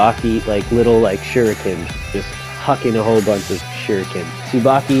Tsubaki like little like shurikens, just hucking a whole bunch of shurikens.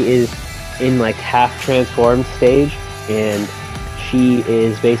 Tsubaki is in like half transformed stage, and she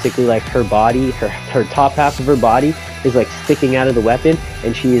is basically like her body, her top half of her body is like sticking out of the weapon,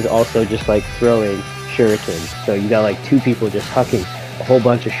 and she is also just like throwing shurikens. So you got like two people just hucking a whole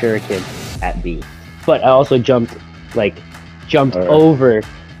bunch of shurikens at B. But I also jumped over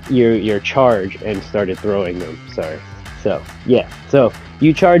your charge and started throwing them. Sorry. So yeah. So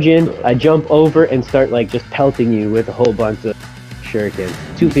you charge in, I jump over and start like just pelting you with a whole bunch of shurikens.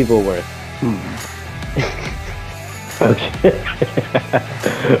 Two people worth. Okay.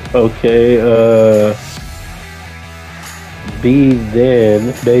 Okay, B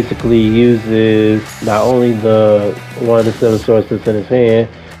then basically uses not only the one of the seven swords that's in his hand,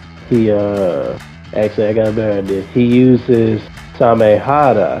 he actually I got a better idea. He uses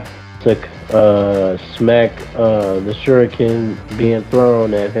Samehada to smack the shuriken being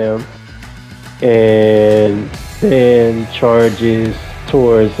thrown at him, and then charges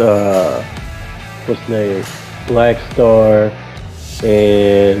towards what's his name? Blackstar,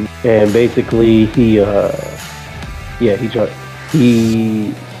 and basically he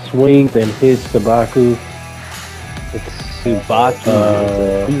swings and hits Sabaku. It's Tsubaki, it's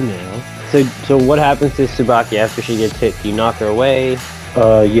a female. So what happens to Tsubaki after she gets hit? Do you knock her away?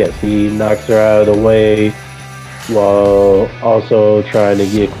 Yes, he knocks her out of the way while also trying to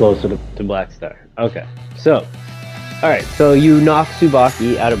get closer to Blackstar. Okay. So, alright, so you knock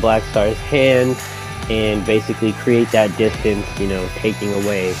Tsubaki out of Blackstar's hand and basically create that distance, you know, taking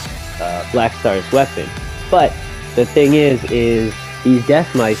away Blackstar's weapon. But the thing is these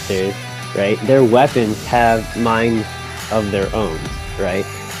Deathmeisters, right, their weapons have minds of their own, right?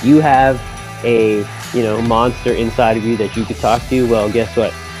 You have a, you know, monster inside of you that you could talk to. Well, guess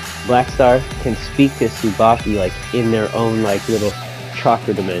what? Blackstar can speak to Tsubaki like in their own like little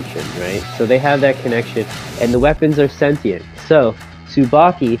chakra dimension, right? So they have that connection, and the weapons are sentient. So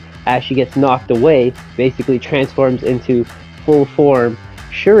Tsubaki, as she gets knocked away, basically transforms into full form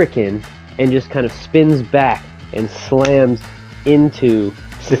shuriken and just kind of spins back and slams into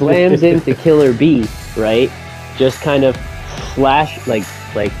Killer B, right? Just kind of slash like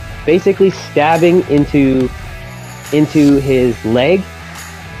basically stabbing into his leg,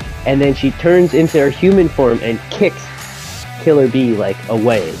 and then she turns into her human form and kicks Killer B like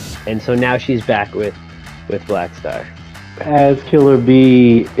away, and so now she's back with Blackstar. As Killer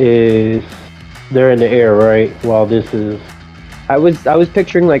B they're in the air, right? While this is, I was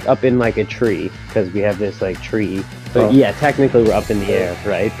picturing like up in like a tree, because we have this like tree, but yeah, technically we're up in the air,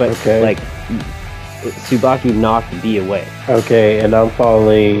 right? But okay. Like Tsubaki knocked B away. Okay, and I'm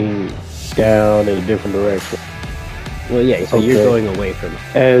falling down in a different direction. Well, yeah, so you're going away from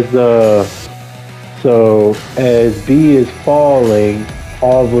it. So as B is falling,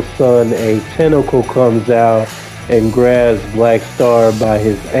 all of a sudden a tentacle comes out and grabs Blackstar by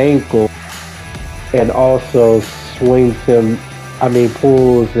his ankle, and also pulls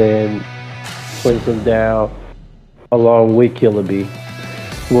and swings him down along with Killer B.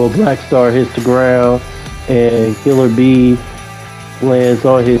 Well, Blackstar hits the ground, and Killer B lands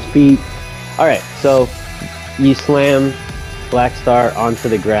on his feet. Alright, so you slam Blackstar onto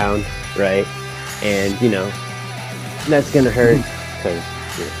the ground, right? And, you know, that's gonna hurt, because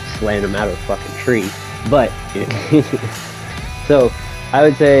you're slamming him out of a fucking tree. But, so, I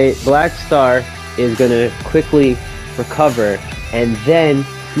would say Blackstar is gonna quickly recover, and then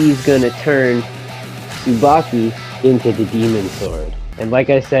he's gonna turn Tsubaki into the Demon Sword. And like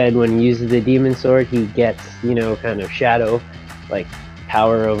I said, when he uses the Demon Sword, he gets, you know, kind of shadow, like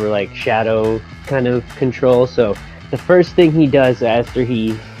power over like shadow kind of control. So the first thing he does after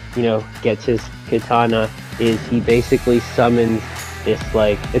he, you know, gets his katana is he basically summons this,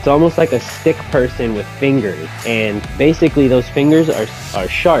 like, it's almost like a stick person with fingers, and basically those fingers are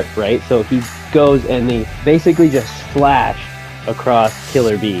sharp, right? So he goes and they basically just slash across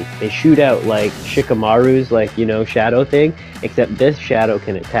Killer B. They shoot out like Shikamaru's, like, you know, shadow thing, except this shadow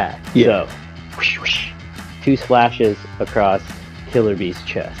can attack. Yeah. So whoosh, whoosh, 2 splashes across Killer B's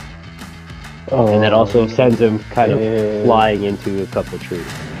chest. And that also sends him kind of flying into a couple trees.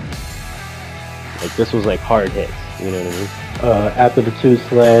 Like, this was like hard hits, you know what I mean? After the 2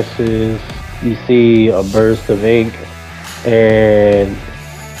 slashes, you see a burst of ink, and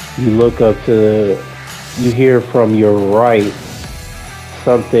you look up you hear from your right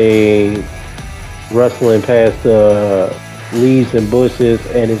something rustling past the leaves and bushes,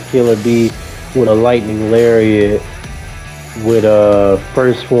 and it's Killer B with a lightning lariat with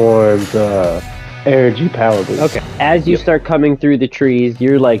First Form's energy power boost. Okay. As you start coming through the trees,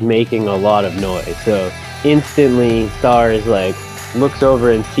 you're like making a lot of noise. So instantly, Star is like, looks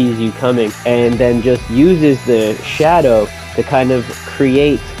over and sees you coming, and then just uses the shadow to kind of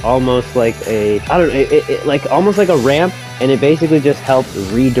create almost like a, I don't know, like almost like a ramp and it basically just helps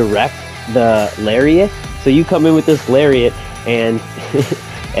redirect the lariat. So you come in with this lariat, and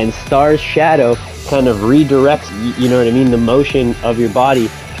and Star's shadow kind of redirects, you know what I mean, the motion of your body,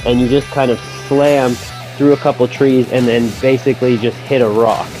 and you just kind of slam through a couple trees and then basically just hit a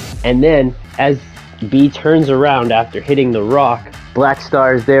rock. And then as B turns around after hitting the rock,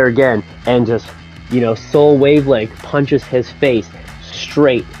 Blackstar is there again and just, you know, soul wavelength punches his face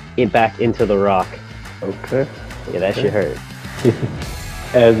straight back into the rock. Okay. Yeah, that shit hurt.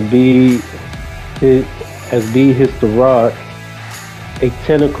 As B hits the rock, a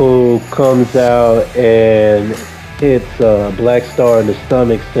tentacle comes out and hits Blackstar in the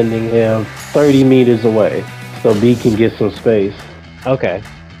stomach, sending him 30 meters away, so B can get some space. Okay.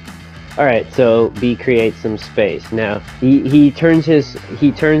 All right. So B creates some space. Now he turns his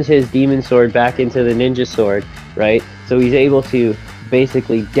demon sword back into the ninja sword, right? So he's able to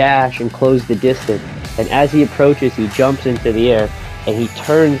basically dash and close the distance. And as he approaches, he jumps into the air and he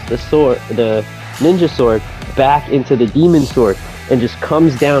turns the ninja sword back into the demon sword and just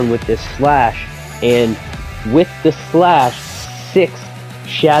comes down with this slash. And with the slash, 6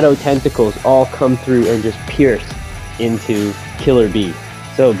 shadow tentacles all come through and just pierce into Killer B.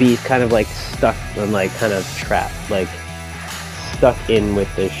 So B's kind of like stuck and like kind of trapped, like stuck in with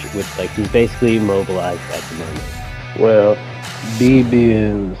like he's basically immobilized at the moment. Well, B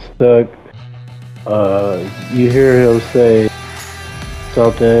being stuck, you hear him say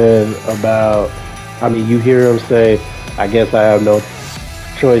something about, you hear him say, I guess I have no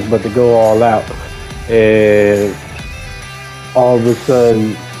choice but to go all out. And all of a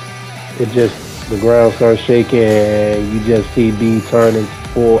sudden, the ground starts shaking, and you just see B turn into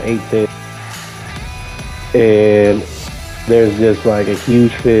full 8-tail. And there's just like a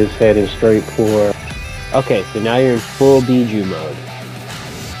huge fist heading straight for. Okay, so now you're in full Biju mode.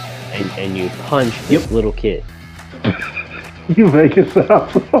 And you punch this little kid. You make it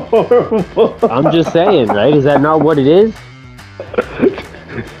sound so horrible. I'm just saying, right? Is that not what it is?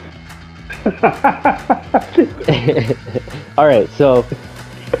 Alright, so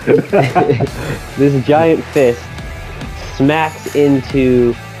this giant fist smacks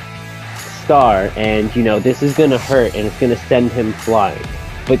into Star, and you know this is gonna hurt and it's gonna send him flying.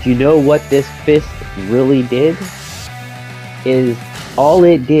 But you know what this fist really did? Is all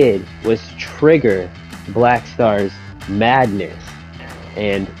it did was trigger Blackstar's madness.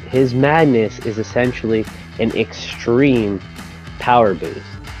 And his madness is essentially an extreme power boost.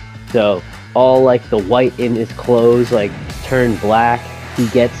 So all like the white in his clothes like turn black. He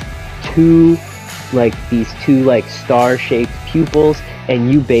gets these two star-shaped pupils,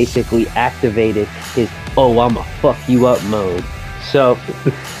 and you basically activated his I'ma fuck you up mode. So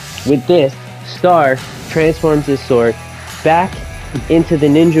with this, Star transforms his sword back into the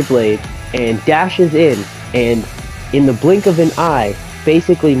ninja blade and dashes in, and in the blink of an eye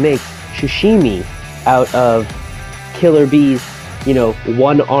basically makes sashimi out of Killer B's,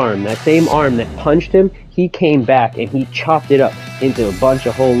 one arm. That same arm that punched him, he came back and he chopped it up into a bunch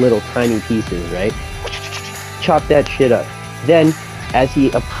of whole little tiny pieces, right? Chopped that shit up. Then, as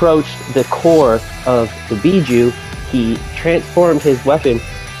he approached the core of the Biju, he transformed his weapon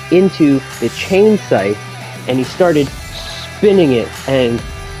into the chain scythe, and he started spinning it, and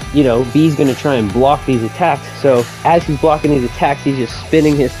B's gonna try and block these attacks. So as he's blocking these attacks, he's just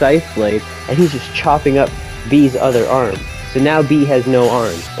spinning his scythe blade, and he's just chopping up B's other arm. So now B has no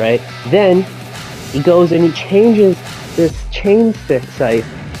arms, right? Then he goes and he changes this chain scythe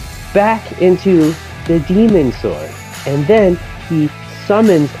back into the demon sword, and then he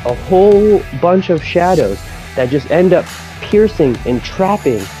summons a whole bunch of shadows that just end up piercing and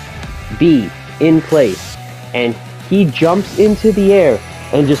trapping B in place, and he jumps into the air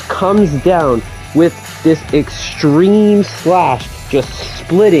and just comes down with this extreme slash, just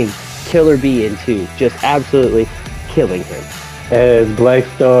splitting Killer B in two, just absolutely killing him. As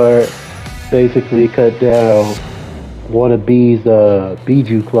Blackstar basically cut down one of B's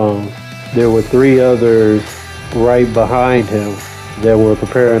Biju clones, there were 3 others right behind him that were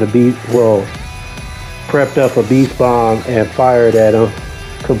preparing prepped up a beast bomb and fired at him,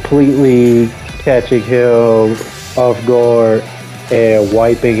 completely catching him off guard and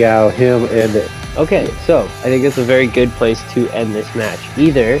wiping out him and the... Okay, so I think it's a very good place to end this match.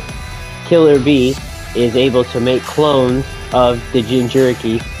 Either Killer B is able to make clones of the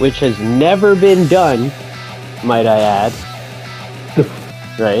Jinchuriki, which has never been done, might I add.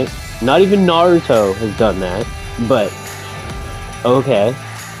 Right? Not even Naruto has done that, but okay.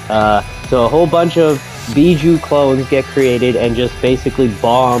 So a whole bunch of Biju clones get created and just basically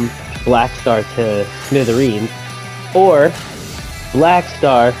bomb Blackstar to smithereens. Or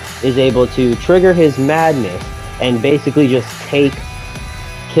Blackstar is able to trigger his madness and basically just take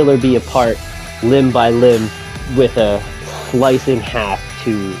Killer Bee apart limb by limb with a slice in half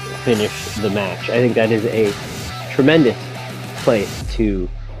to finish the match. I think that is a tremendous place to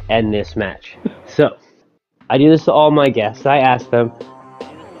end this match. So, I do this to all my guests. I ask them,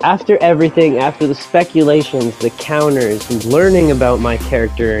 after everything, after the speculations, the counters, learning about my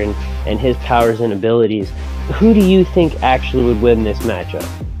character and his powers and abilities, who do you think actually would win this matchup?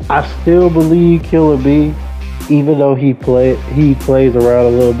 I still believe Killer Bee, even though he plays around a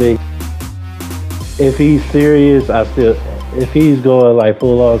little bit. If he's serious, if he's going like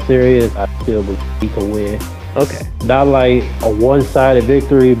full on serious, I still believe he can win. Okay. Not like a one-sided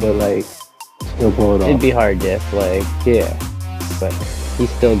victory, but like he'll pull it off. It'd be hard, Diff. Like, yeah. But he's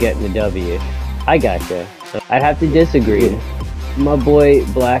still getting the W. I gotcha. I'd have to disagree. Yeah. My boy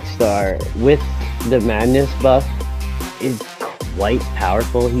Blackstar, with the Madness buff, is quite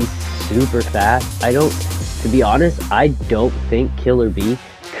powerful. He's super fast. To be honest, I don't think Killer Bee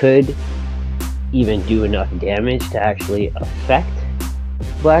could even do enough damage to actually affect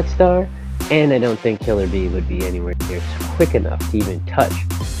Blackstar, and I don't think Killer Bee would be anywhere near quick enough to even touch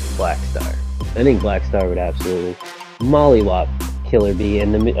Blackstar. I think Blackstar would absolutely mollywop Killer Bee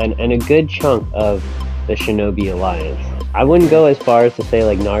and a good chunk of the Shinobi Alliance. I wouldn't go as far as to say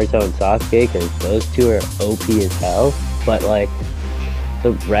like Naruto and Sasuke, because those two are OP as hell, but like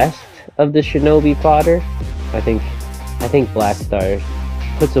the rest of the Shinobi fodder, I think Blackstar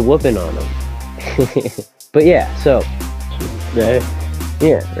puts a whooping on them. But yeah, so yeah,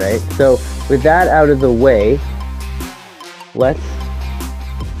 right. So with that out of the way, let's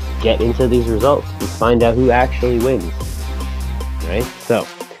get into these results and find out who actually wins. Right? So,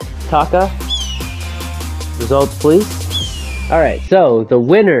 Taka, results please. Alright, so the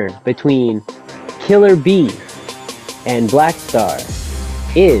winner between Killer Bee and Blackstar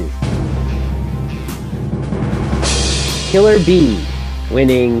is Killer Bee,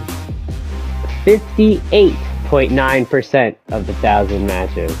 winning 58.9% of the 1,000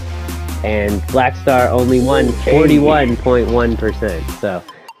 matches, and Blackstar only won 41.1%. So,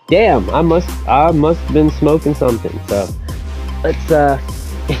 damn, I must have been smoking something. So, let's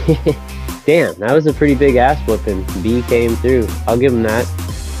damn, that was a pretty big ass whooping. B came through. I'll give him that.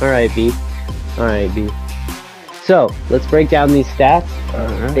 All right, B. All right, B. So, let's break down these stats.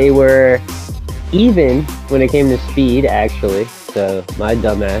 They were even when it came to speed, actually. So, my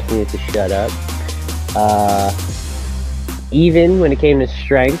dumbass needed to shut up. Even when it came to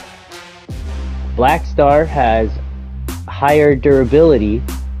strength, Blackstar has higher durability.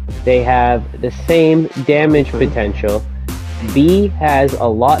 They have the same damage potential. B has a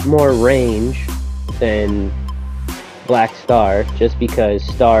lot more range than Blackstar, just because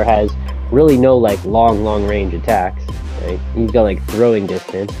Star has really no like long range attacks. Right? He's got like throwing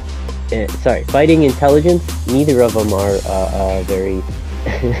distance. Fighting intelligence. Neither of them are very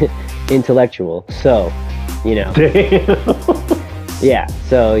intellectual. So, you know. Yeah.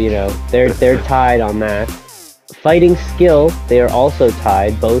 So they're tied on that. Fighting skill, they are also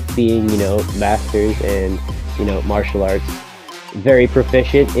tied, both being masters and martial arts. Very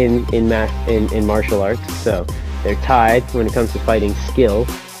proficient in martial arts, so they're tied when it comes to fighting skill.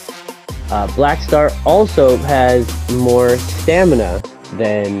 Blackstar also has more stamina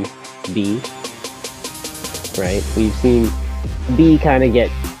than B, right? We've seen B kind of get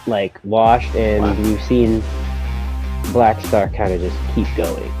like washed, and we've seen Blackstar kind of just keep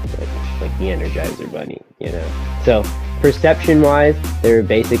going, like the Energizer Bunny, So perception-wise, they're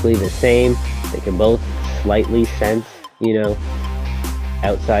basically the same. They can both slightly sense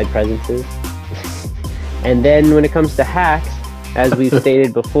outside presences. And then when it comes to hacks, as we've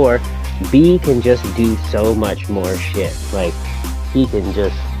stated before, B can just do so much more shit. Like, he can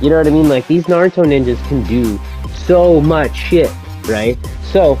just, you know what I mean? Like, these Naruto ninjas can do so much shit, right?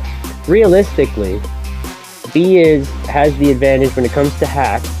 So, realistically, B has the advantage when it comes to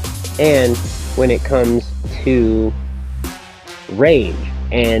hacks and when it comes to range.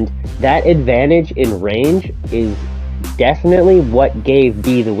 And that advantage in range is definitely what gave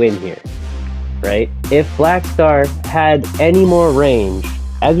B the win here, right? If Blackstar had any more range,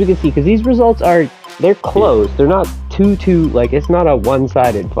 as we can see, because these results they're close, they're not too like, it's not a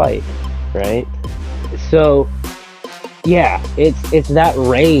one-sided fight, right? So yeah, it's that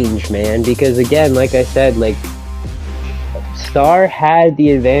range, man, because again, like I said, like, Star had the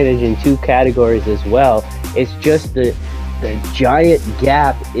advantage in two categories as well. It's just the giant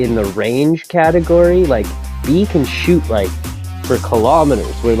gap in the range category. Like, B can shoot like for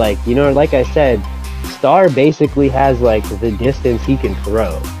kilometers, where like, like I said, Star basically has like the distance he can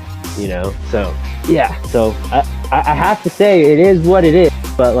throw, so yeah. So I have to say, it is what it is,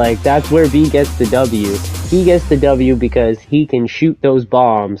 but like, that's where B gets the W. he gets the W because he can shoot those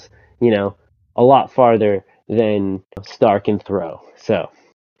bombs, a lot farther than Star can throw. So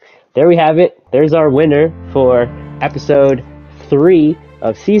there we have it. There's our winner for episode 3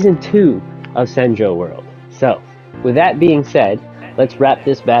 of season 2 of Senjo World. So with that being said, let's wrap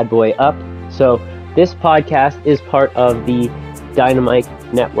this bad boy up. So this podcast is part of the Dynamite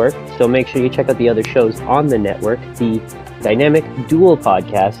Network, so make sure you check out the other shows on the network. The Dynamic Duel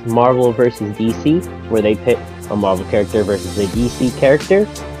podcast, Marvel versus DC, where they pit a Marvel character versus a DC character.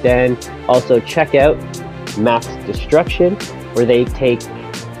 Then also check out Mass Destruction, where they take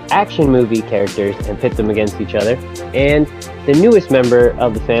action movie characters and pit them against each other. And the newest member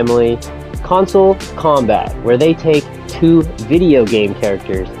of the family, Console Combat, where they take 2 video game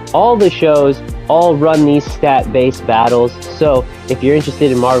characters. All the shows all run these stat-based battles, so if you're interested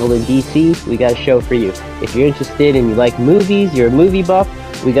in Marvel and DC, we got a show for you. If you're interested and you like movies, you're a movie buff,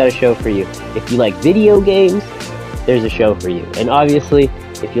 we got a show for you. If you like video games, there's a show for you. And obviously,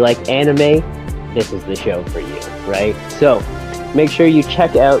 if you like anime, this is the show for you, right? So make sure you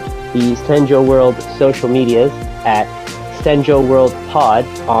check out the Senjo World social medias at Senjo World Pod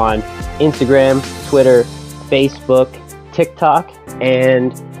on Instagram, Twitter, Facebook, TikTok,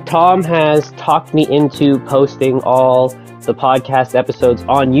 and Tom has talked me into posting all the podcast episodes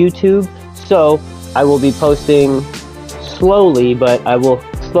on YouTube, so I will be posting slowly, but I will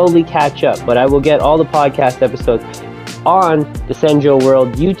slowly catch up, but I will get all the podcast episodes on the Senjo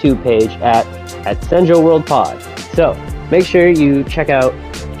World YouTube page at Senjo World Pod. So make sure you check out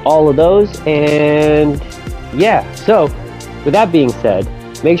all of those, and yeah, so with that being said,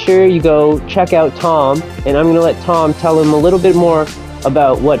 make sure you go check out Tom, and I'm going to let Tom tell him a little bit more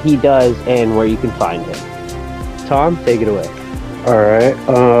about what he does and where you can find him. Tom, take it away. Alright,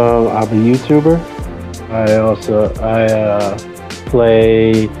 I'm a YouTuber. I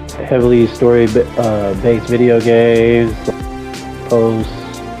play heavily story-based video games, post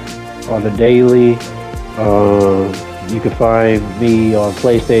on the daily. You can find me on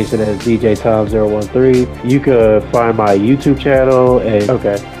PlayStation as DJ Tom013. You can find my YouTube channel at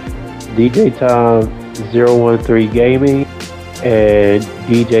DJ Tom013 Gaming and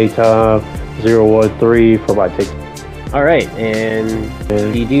DJ Tom013 for my TikTok. All right, and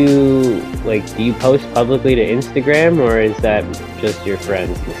do you post publicly to Instagram, or is that just your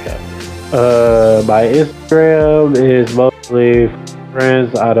friends and stuff? My Instagram is mostly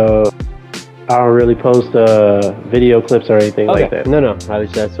friends. I don't really post video clips or anything like that. No.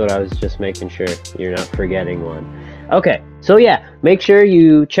 That's what I was just making sure you're not forgetting one. Okay, so yeah, make sure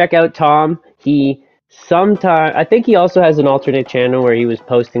you check out Tom. I think he also has an alternate channel where he was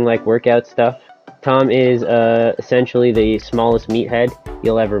posting like workout stuff. Tom is essentially the smallest meathead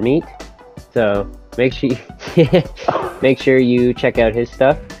you'll ever meet. So make sure you check out his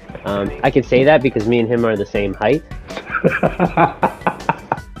stuff. I can say that because me and him are the same height.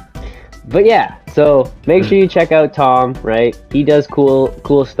 But yeah, so make sure you check out Tom, right? He does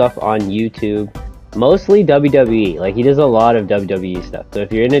cool stuff on YouTube. Mostly WWE. Like, he does a lot of WWE stuff. So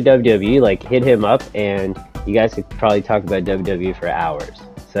if you're into WWE, like, hit him up, and you guys could probably talk about WWE for hours.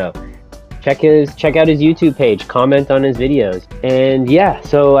 So check out his YouTube page, comment on his videos. And yeah,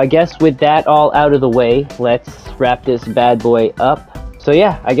 so I guess with that all out of the way, let's wrap this bad boy up. So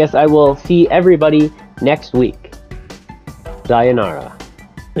yeah, I guess I will see everybody next week. Sayonara.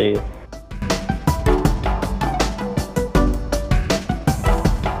 See you.